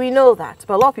 We know that,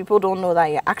 but a lot of people don't know that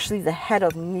you're actually the head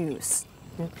of news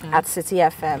at City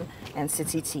FM and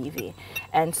City TV.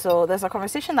 And so there's a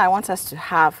conversation that I want us to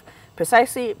have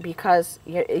precisely because,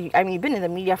 I mean, you've been in the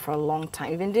media for a long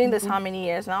time. You've been doing this how many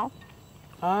years now?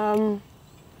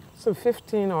 So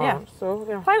 15 or so,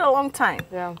 yeah. Quite a long time.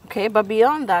 Yeah. Okay, but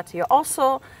beyond that, you're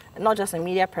also not just a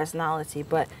media personality,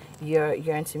 but you're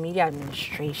into media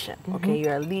administration. Okay,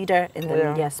 you're a leader in the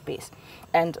media space.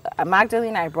 And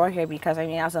Magdalene I brought here because, I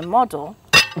mean, as a model,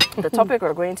 the topic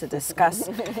we're going to discuss,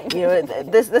 you know,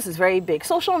 this is very big.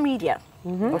 Social media,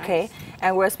 okay?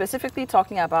 And we're specifically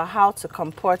talking about how to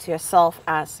comport yourself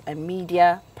as a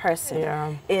media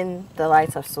person in the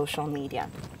light of social media.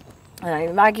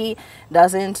 And Maggie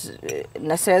doesn't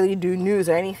necessarily do news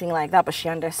or anything like that, but she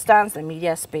understands the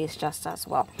media space just as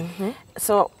well.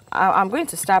 So I'm going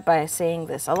to start by saying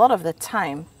this. A lot of the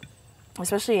time,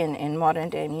 especially in modern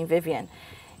day, I mean, Vivian,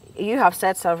 you have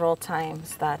said several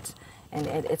times that, and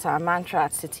it's our mantra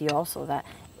at City also, that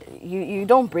you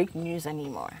don't break news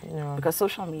anymore because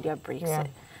social media breaks it.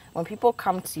 When people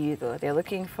come to you, though, they're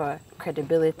looking for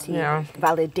credibility,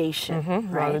 validation,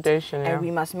 right? Validation, and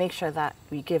we must make sure that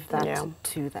we give that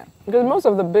to them. Because most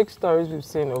of the big stories we've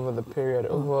seen over the period,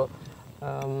 over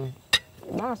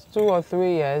last 2 or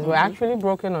 3 years, were actually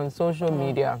broken on social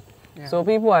media. Yeah. So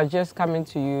people are just coming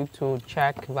to you to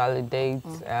check, validate,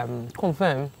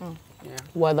 confirm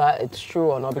whether it's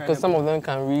true or not, because some of them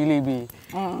can really be,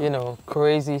 you know,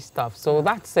 crazy stuff. So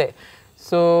that's it.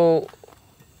 So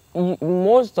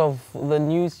most of the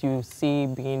news you see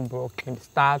being broken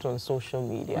start on social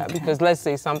media, because let's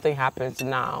say something happens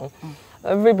now,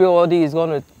 everybody is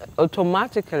going to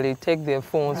automatically take their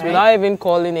phones without even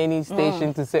calling any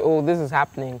station to say, oh, this is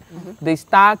happening. They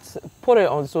put it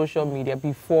on social media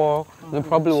before they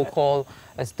probably will call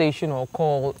a station or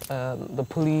call the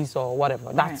police or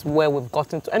whatever. That's where we've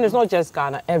gotten to. And it's not just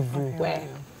Ghana, everywhere.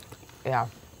 Yeah.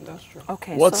 That's true.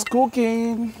 Okay. What's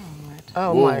cooking?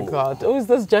 Oh my God. Who is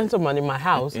this gentleman in my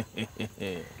house?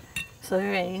 So,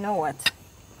 you know what?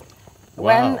 Wow.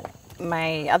 When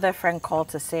my other friend called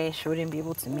to say she wouldn't be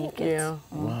able to make it,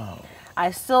 Wow.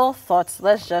 I still thought,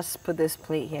 let's just put this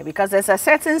plate here, because there's a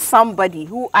certain somebody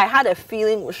who I had a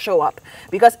feeling will show up.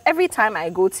 Because every time I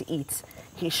go to eat,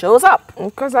 he shows up.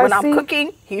 Because when I'm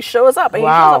cooking, he shows up. And he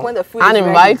shows up when the food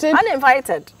Uninvited? is ready.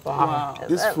 Uninvited. Wow.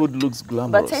 This food looks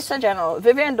glamorous. But Taster General,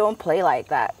 Vivian don't play like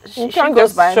that. You can't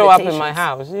just show up in my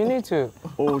house. You need to.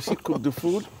 Oh, she cooked the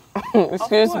food?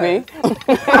 Excuse me.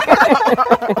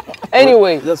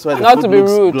 Anyway, that's why not to be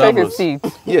rude, glamorous. Take a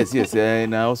seat. Yes.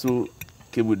 And I also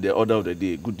came with the order of the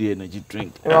day, good day energy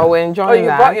drink. Well, we're enjoying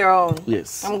that. Oh, you brought your own?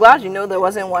 Yes. I'm glad you know there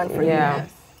wasn't one for you.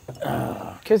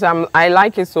 Because I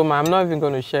like it so much, I'm not even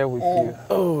going to share with you.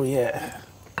 Oh, yeah.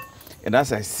 And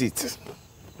as I sit,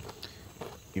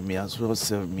 you may as well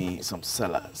serve me some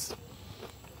salads,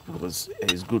 because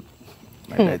it's good.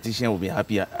 My dietitian will be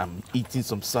happy I'm eating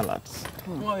some salads.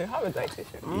 Oh, you have a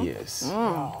dietitian? Yes.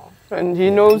 And he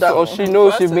knows or she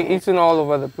knows she'll be eating all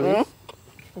over the place.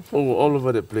 Oh, all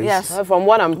over the place? Yes. From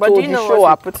what I'm but told, do you know show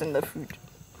what up. Put in the food?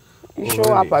 You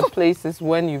show up at places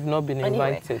when you've not been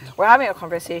invited. Anyway, we're having a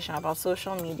conversation about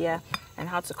social media and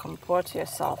how to comport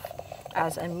yourself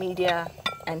as a media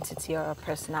entity or a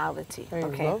personality.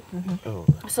 Okay. Oh.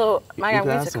 So, Mike, I'm you can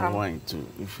going have to some come. wine too,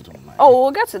 if you don't mind. Oh,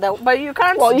 we'll get to that. But you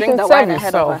can't drink the wine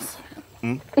ahead of us.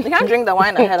 You can't drink the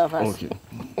wine ahead of us. Okay.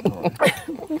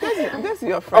 That's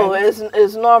your friend. Oh,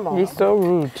 it's normal. He's so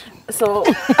rude. So,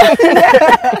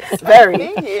 very.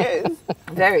 He is.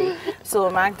 Very. So,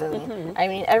 Magdalene, I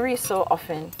mean, every so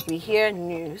often we hear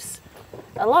news,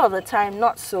 a lot of the time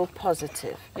not so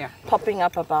positive, popping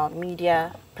up about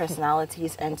media,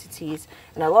 personalities, entities,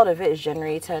 and a lot of it is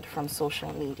generated from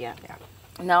social media.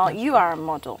 Now, you are a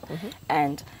model,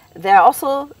 and there are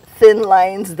also thin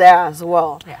lines there as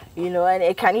well, you know, and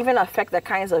it can even affect the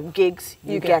kinds of gigs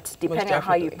you get depending on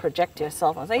how you project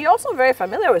yourself. And you're also very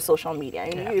familiar with social media.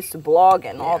 You used to blog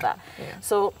and all that.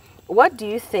 So what do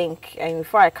you think, and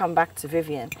before I come back to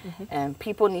Vivian,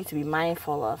 people need to be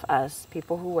mindful of as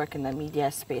people who work in the media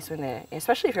space, when they're,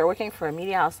 especially if you're working for a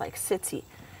media house like City,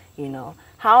 you know,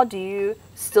 how do you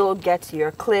still get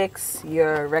your clicks,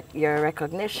 your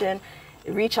recognition,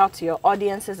 reach out to your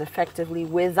audiences effectively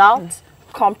without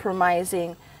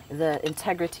compromising the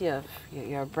integrity of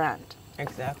your brand?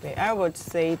 Exactly. I would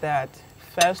say that,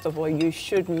 first of all, you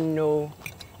should know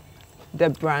the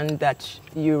brand that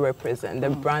you represent, the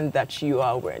brand that you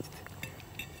are with,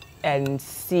 and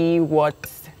see what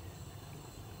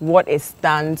it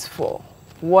stands for.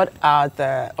 What are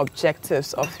the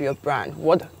objectives of your brand?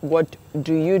 What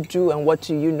do you do and what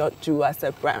do you not do as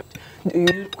a brand? Do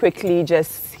you quickly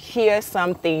just hear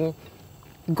something,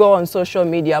 go on social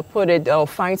media, put it, or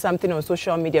find something on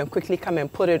social media and quickly come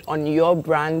and put it on your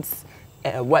brand's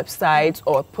website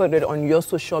or put it on your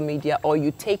social media, or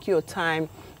you take your time,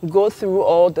 go through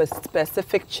all the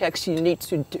specific checks you need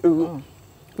to do,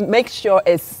 make sure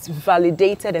it's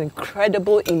validated and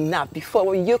credible enough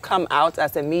before you come out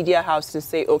as a media house to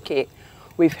say, okay,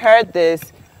 we've heard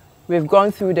this, we've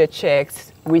gone through the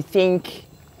checks, we think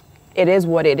it is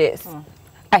what it is.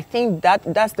 I think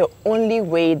that's the only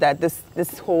way that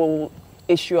this whole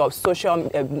issue of social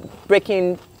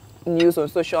breaking news on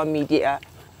social media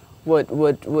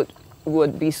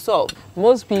would be solved.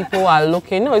 Most people are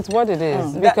looking, no, it's what it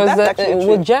is. Because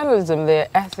with journalism, there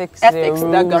are ethics, there are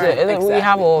rules, we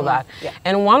have all that.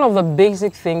 And one of the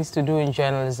basic things to do in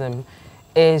journalism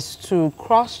is to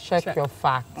cross-check your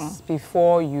facts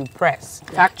before you press.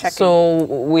 Fact-checking. So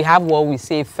we have what we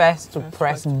say, first to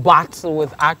press, but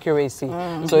with accuracy.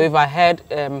 So if I heard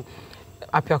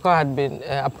Apiako had been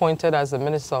appointed as the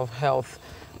Minister of Health,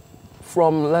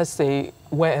 from, let's say,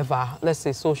 wherever, let's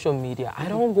say social media. I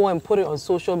don't go and put it on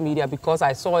social media because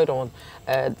I saw it on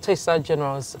Tessa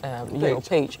General's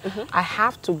page. I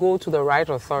have to go to the right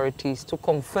authorities to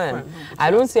confirm.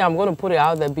 I don't say I'm going to put it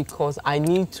out there because I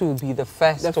need to be the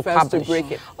first to publish. To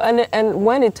break it. And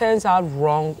when it turns out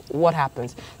wrong, what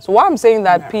happens? So why I'm saying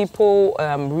that people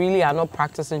really are not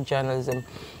practicing journalism.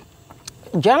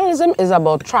 Journalism is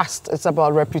about trust. It's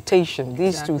about reputation.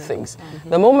 These two things.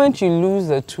 The moment you lose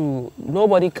the two,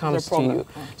 nobody comes to you.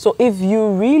 So if you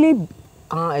really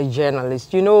are a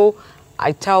journalist, you know,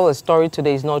 I tell a story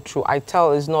today is not true. I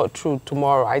tell it's not true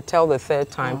tomorrow. I tell the third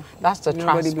time. That's the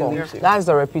trust score. That's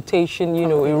the reputation, you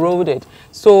know, eroded.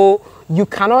 So you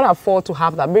cannot afford to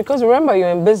have that because remember, you're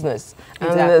in business.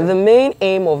 And the main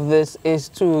aim of this is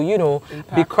to, you know,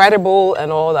 be credible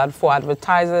and all that for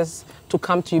advertisers to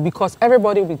come to you because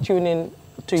everybody will be tuning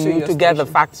to you to get the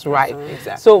facts right.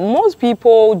 So most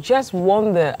people just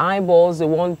want the eyeballs, they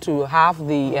want to have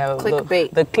the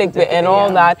clickbait and all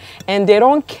that, and they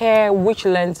don't care which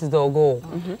lens they'll go.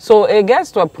 So it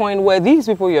gets to a point where these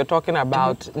people you're talking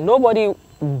about, nobody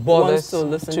bothers to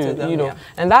listen to them, you know,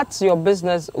 and that's your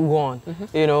business gone,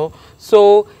 you know.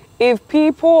 So if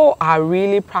people are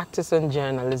really practicing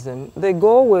journalism, they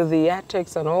go with the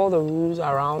ethics and all the rules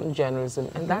around journalism,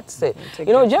 and that's it.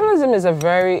 You know, journalism is a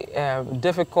very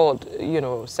difficult, you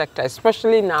know, sector,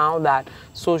 especially now that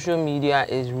social media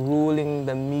is ruling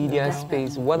the media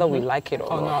space, whether we like it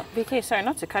or not. BK, sorry,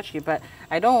 not to cut you, but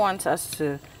I don't want us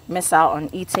to miss out on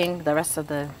eating the rest of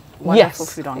the wonderful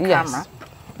food on camera.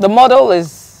 The model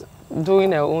is doing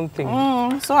their own thing.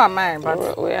 So am I,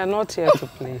 but we are not here to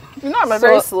play. You know, I'm a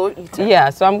very slow eater. Yeah,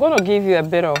 so I'm going to give you a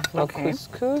bit of the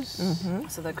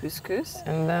couscous. So the couscous.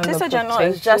 And then Tessa the General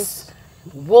is just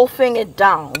wolfing it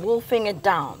down,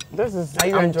 This is, are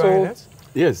you enjoying it?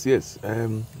 Yes, yes.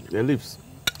 The lips.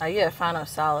 Are you a fan of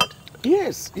salad?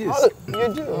 Yes, yes. Oh,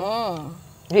 you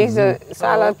do? He's a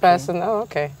salad person. Oh,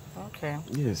 okay. Okay.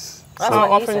 Yes. That's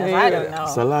what he says. I don't know.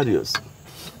 Saladios.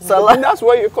 That's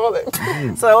what you call it.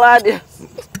 Saladios.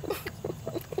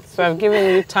 So I've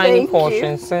given you tiny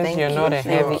portions since Thank you're not a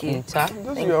heavy you. eater.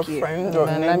 This is your friend or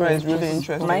neighbor is really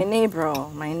interesting. My neighbor.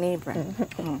 My neighbor.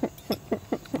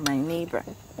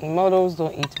 Models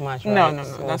don't eat much, right? No,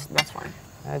 So that's fine.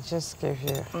 I'll just give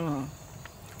you.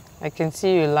 I can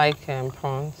see you like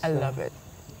prawns. I love it.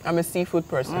 I'm a seafood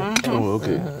person. Oh,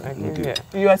 okay. I give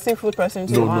you. You're a seafood person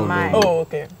too? No. Oh,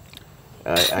 okay.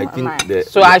 I think that.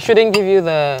 So I shouldn't give you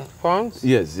the prawns?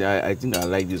 Yes, I think I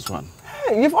like this one.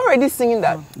 You've already seen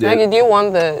that. Maggie, do you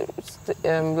want the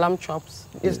lamb chops?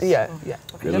 Yes. Yeah.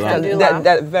 The Just lamb, do lamb.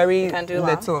 That very Can do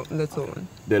little one.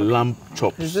 the lamb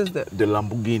chops. Is this the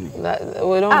Lamborghini.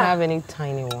 We don't have any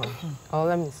tiny one. Oh,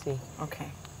 let me see. Okay.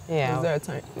 Yeah. Is there a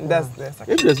time? That's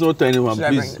If there's no tiny one, Should I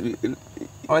please bring eat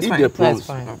it's the fine. prawns. That's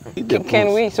fine. Eat the Can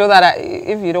prawns. we, so that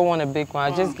if you don't want a big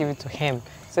one, I'll just give it to him,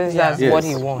 since that's what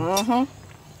he wants.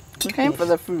 You came for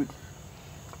the food.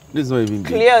 This is not even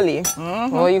big. Clearly.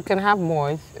 Well, you can have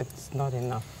more if it's not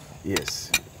enough.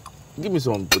 Yes. Give me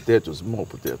some potatoes, more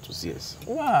potatoes, yes.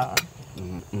 Wow.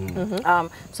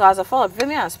 So as a follow-up,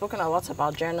 Vivian has spoken a lot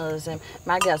about journalism.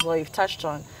 Maggie as well, you've touched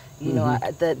on, you know,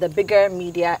 the bigger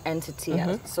media entity.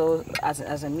 So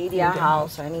as a media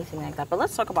house or anything like that. But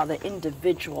let's talk about the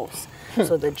individuals.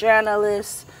 So the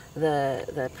journalists,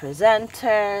 the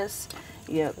presenters,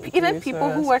 you know, even people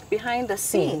who work behind the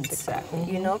scenes,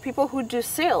 you know, people who do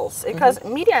sales. Because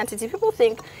media entity, people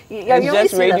think you only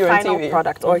see the final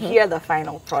product or hear the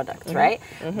final product, right?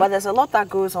 But there's a lot that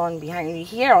goes on behind.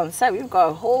 Here on set, we've got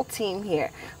a whole team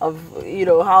here of, you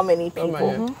know, how many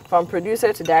people, from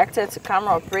producer to director to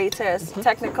camera operators,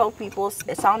 technical people,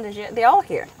 sound engineer, they're all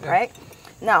here, right?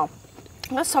 Now,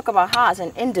 let's talk about how as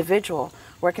an individual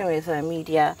working with a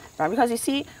media brand, because you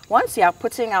see, once you are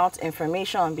putting out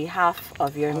information on behalf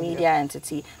of your media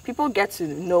entity, people get to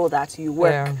know that you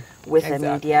work with a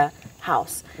media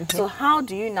house. So how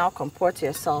do you now comport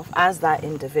yourself as that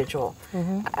individual,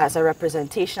 as a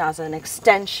representation, as an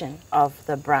extension of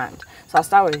the brand? So I'll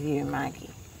start with you, Maggie.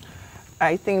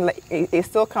 I think like it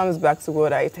still comes back to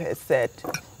what I had said,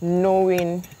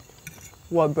 knowing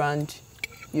what brand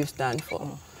you stand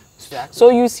for. So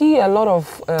you see a lot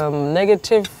of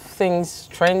negative things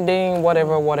trending,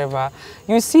 whatever.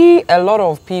 You see a lot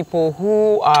of people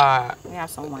who are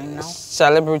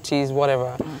celebrities,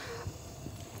 whatever.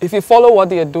 If you follow what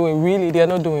they are doing, really, they are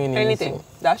not doing anything.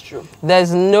 That's true.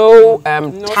 There's no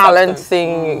talent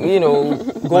thing, you know,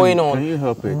 going on. Can you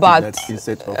help it? But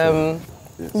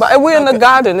Yes. But we're in the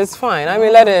garden, it's fine. I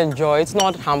mean, let her enjoy. It's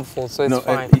not harmful, so it's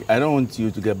fine. I don't want you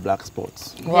to get black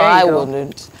spots. Well, I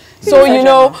wouldn't. So, you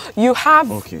know, you have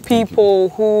people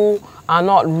who are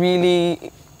not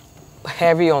really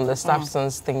heavy on the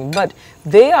substance thing, but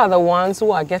they are the ones who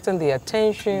are getting the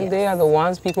attention. They are the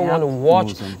ones people want to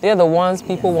watch. They are the ones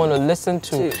people want to listen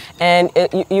to. And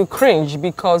you cringe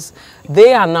because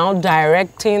they are now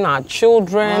directing our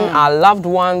children, our loved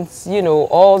ones, you know,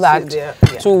 all that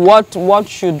to what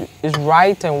is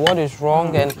right and what is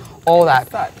wrong and all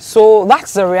that. So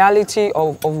that's the reality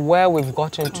of where we've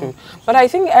gotten to. But I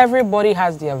think everybody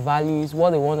has their values,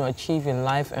 what they want to achieve in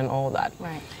life and all that.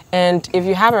 Right. And if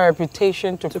you have a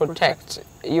reputation to protect,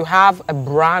 you have a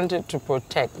brand to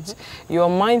protect, you're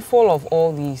mindful of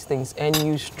all these things and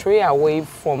you stray away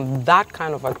from that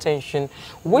kind of attention,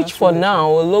 which for now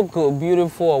will look good,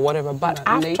 beautiful or whatever, but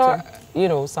after, you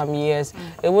know, some years,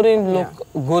 it wouldn't look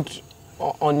good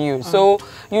on you. So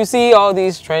you see all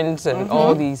these trends and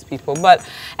all these people, but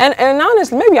and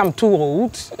honestly, maybe I'm too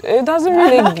old. It doesn't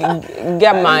really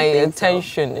get my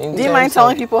attention. So. Do you mind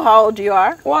telling people how old you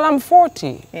are? Well, I'm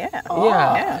 40. Yeah.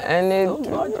 And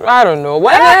I don't know. And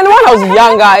when I was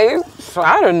younger,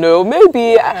 I don't know.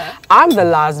 Maybe I'm the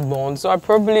last born, so I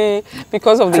probably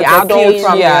because of the adults,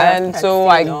 and so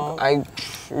I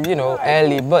you know,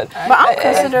 early, but I'm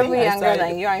considerably younger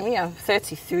than you. I mean, I'm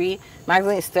 33.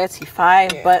 Magdalene is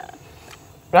 35, but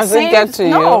does it get to you?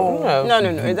 No,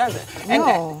 it doesn't.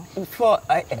 No. And for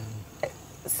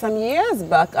some years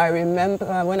back, I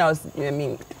remember when I was,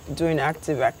 doing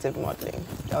active modeling.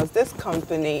 There was this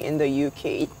company in the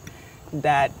UK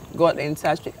that got in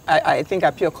touch with, I think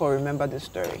Apioko remember the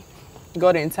story,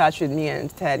 got in touch with me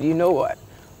and said, you know what?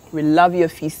 We love your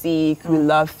physique, we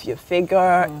love your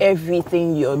figure,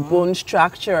 everything, your bone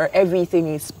structure, everything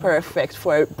is perfect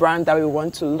for a brand that we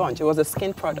want to launch. It was a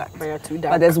skin product. But you're too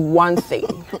dark. But there's one thing.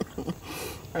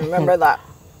 I remember that.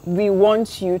 We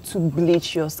want you to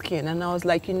bleach your skin. And I was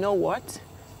like, you know what?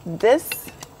 This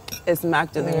is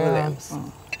Magdalene Williams.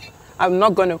 I'm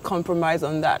not going to compromise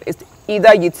on that. It's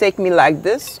either you take me like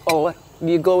this or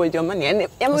you go with your money, and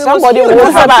somebody it was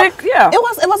about it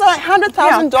was like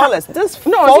 $100,000. This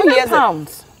 4 years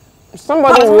pounds.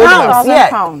 Somebody would have.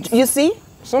 Pounds. You see,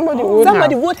 somebody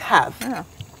would have,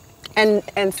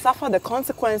 and suffer the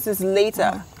consequences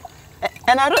later.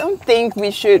 And I don't think we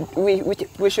should.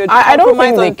 We should. I don't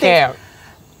think they care.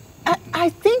 I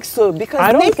think so, because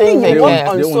I don't think they work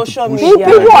on social media.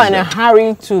 People are in a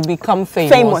hurry to become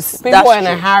famous. People That's are in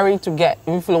a true. hurry to get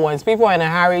influence. People are in a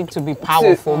hurry to be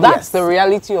powerful. That's the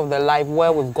reality of the life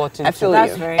where we've gotten I feel to.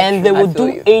 That's very and true. they will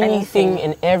do anything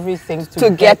and everything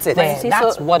to get it. There. See,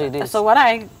 That's what it is. So what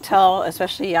I tell,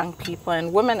 especially young people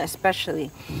and women especially,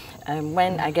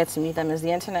 when I get to meet them, is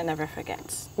the internet never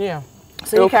forgets. Yeah.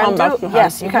 So you can do,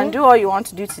 you can do all you want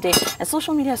to do today. And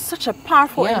social media is such a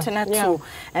powerful internet tool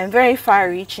and very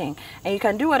far-reaching. And you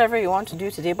can do whatever you want to do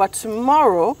today. But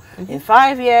tomorrow, in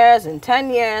 5 years, in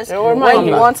 10 years, when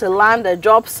you want to land a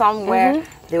job somewhere,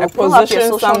 they will pull up your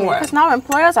social media. Because now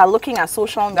employers are looking at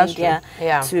social media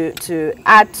to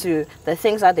add to the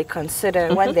things that they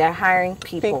consider when they're hiring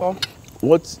people.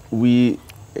 What we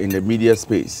in the media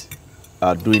space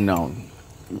are doing now,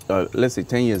 let's say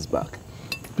 10 years back,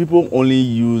 people only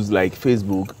use like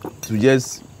Facebook to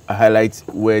just highlight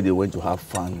where they went to have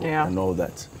fun and all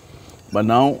that. But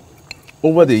now,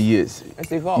 over the years,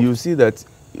 you see that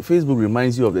Facebook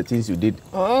reminds you of the things you did.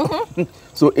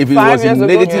 So if it was in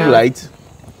negative light,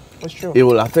 it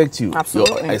will affect you.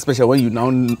 Absolutely. Especially when you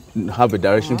now have a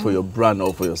direction for your brand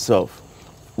or for yourself,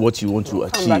 what you want to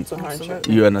achieve.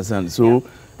 You understand? So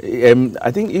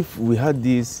I think if we had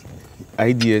these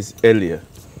ideas earlier,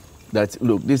 that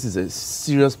look, this is a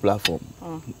serious platform.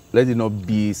 Let it not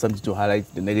be something to highlight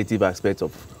the negative aspects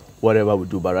of whatever we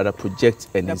do, but rather project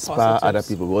and inspire other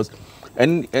people. Because,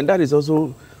 and that is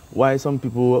also why some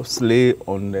people slay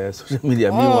on social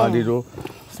media. Meanwhile, they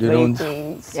don't.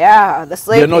 Yeah, the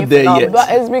slave. They're not there yet. But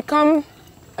it's become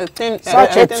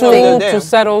such a tool to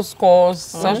settle scores,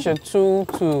 such a tool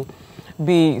to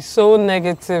be so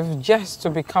negative just to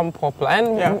become popular.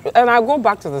 And I go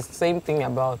back to the same thing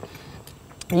about.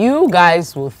 You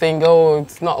guys will think, oh,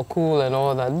 it's not cool and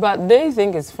all that, but they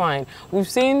think it's fine. We've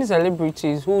seen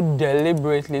celebrities who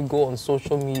deliberately go on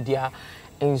social media,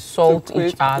 insult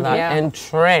each other and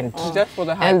trend.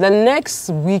 And the next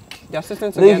week,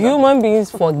 the human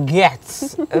beings forget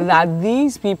that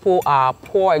these people are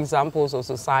poor examples of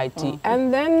society,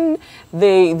 and then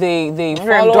they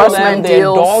follow them,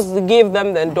 they give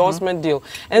them the endorsement deal.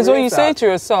 And so you say to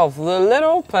yourself, the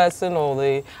little person or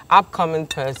the upcoming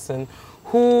person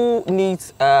who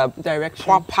needs Direction.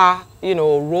 proper, you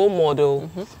know, role model.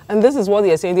 And this is what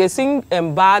they're saying. They're seeing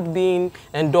bad being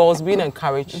endorsed, being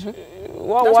encouraged.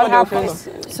 What happens?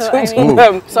 So I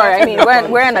mean, sorry, I mean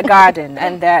we're in a garden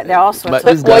and there are all sorts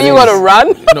of. Well, you gotta run?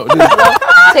 No,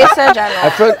 Taster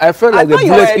General. I felt like a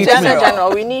bullet hit me. Taster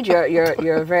General, we need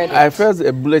your verdict. I felt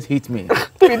a bullet hit me.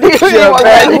 We need your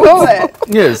verdict.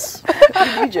 Yes.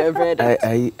 We need your verdict.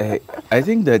 I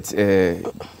think that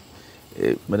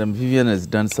Madam Vivian has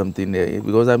done something there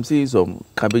because I'm seeing some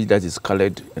cabbage that is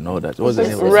colored and all that. What's the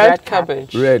name of it? Red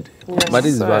cabbage. Red. But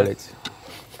this is violet.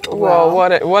 Well,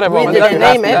 whatever. We didn't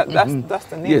name it. That's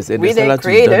the name. Yes, and We the didn't salad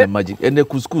create is done it. the magic. And the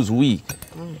couscous,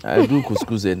 I do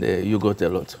couscous and yogurt a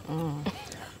lot.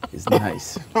 It's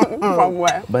nice. From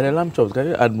where? But the lamb chops, can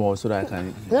you add more so that I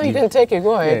can? No, you can take it.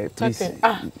 Go Yeah, ahead. please. Take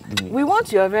it. Give me. We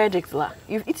want your verdict, La.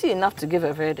 You've eaten enough to give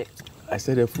a verdict. I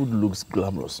said the food looks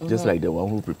glamorous, just like the one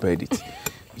who prepared it.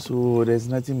 So there's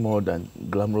nothing more than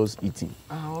glamorous eating.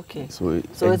 Oh, okay. So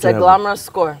So it's a enjoyable. glamorous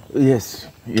score. Yes,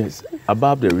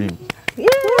 above the rim. Yay!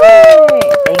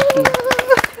 Thank you.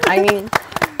 I mean,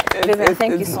 Vivian,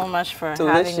 thank you so much for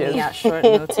having me at short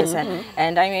notice.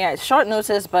 And I mean, at short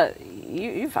notice, but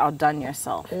you've outdone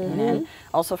yourself. And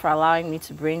also for allowing me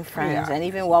to bring friends and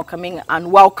even welcoming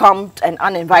unwelcomed and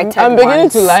uninvited I'm beginning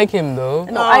ones. to like him, though.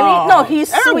 No, I mean, no,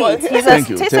 he's sweet. He's Thank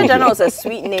you, Taster thank you. General is a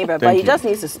sweet neighbor, but he just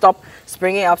needs to stop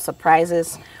springing up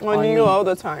surprises On you me. all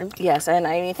the time. Yes, and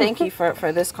I mean, thank you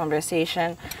for this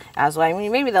conversation as well. I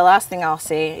mean, maybe the last thing I'll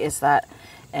say is that,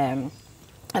 and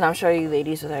I'm sure you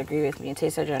ladies would agree with me, and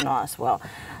Taster General as well,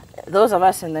 those of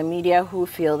us in the media who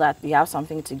feel that we have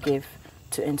something to give,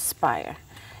 to inspire.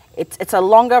 It's a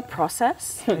longer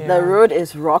process. The road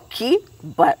is rocky,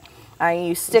 but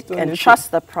you stick and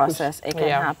trust the process, it can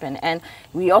happen. And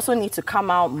we also need to come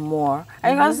out more.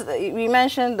 And because we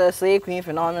mentioned the slave queen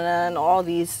phenomenon, all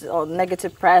these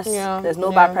negative press, there's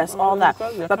no bad press, all that.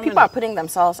 But people are putting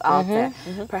themselves out there.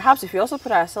 Perhaps if we also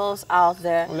put ourselves out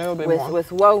there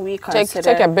with what we consider...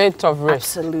 Take a bit of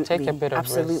risk. Absolutely. Take a bit of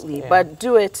risk. Absolutely. But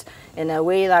do it in a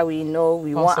way that we know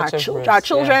we want our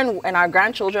children and our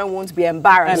grandchildren won't be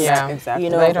embarrassed. Yeah, exactly.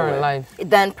 You know, later in life.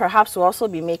 Then perhaps we'll also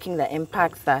be making the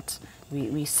impact that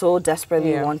we so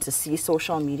desperately want to see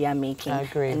social media making. I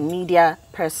agree. And media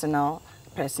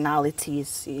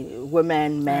personalities,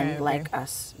 women, men like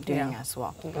us doing as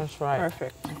well. That's right.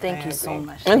 Perfect. Thank you so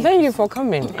much. And thank you for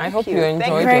coming. I hope you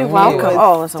enjoyed Very your welcome. meal.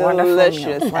 Oh, it was a wonderful meal.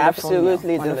 Delicious. Wonderful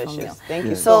Absolutely meal. Wonderful delicious. meal. Thank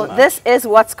you So so much. this is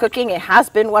What's Cooking. It has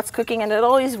been What's Cooking, and it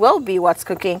always will be What's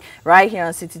Cooking right here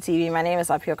on City TV. My name is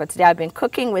Apioko. Today I've been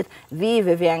cooking with the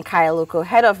Vivian Kai Lokko,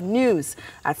 head of news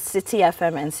at City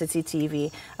FM and City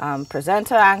TV,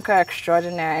 presenter, anchor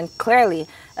extraordinaire, and clearly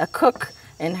a cook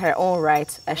in her own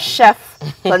right, a chef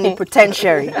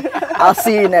plenipotentiary. I'll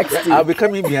see you next week. I'll be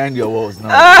coming behind your walls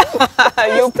now.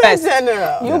 You pest.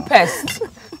 General. You pest.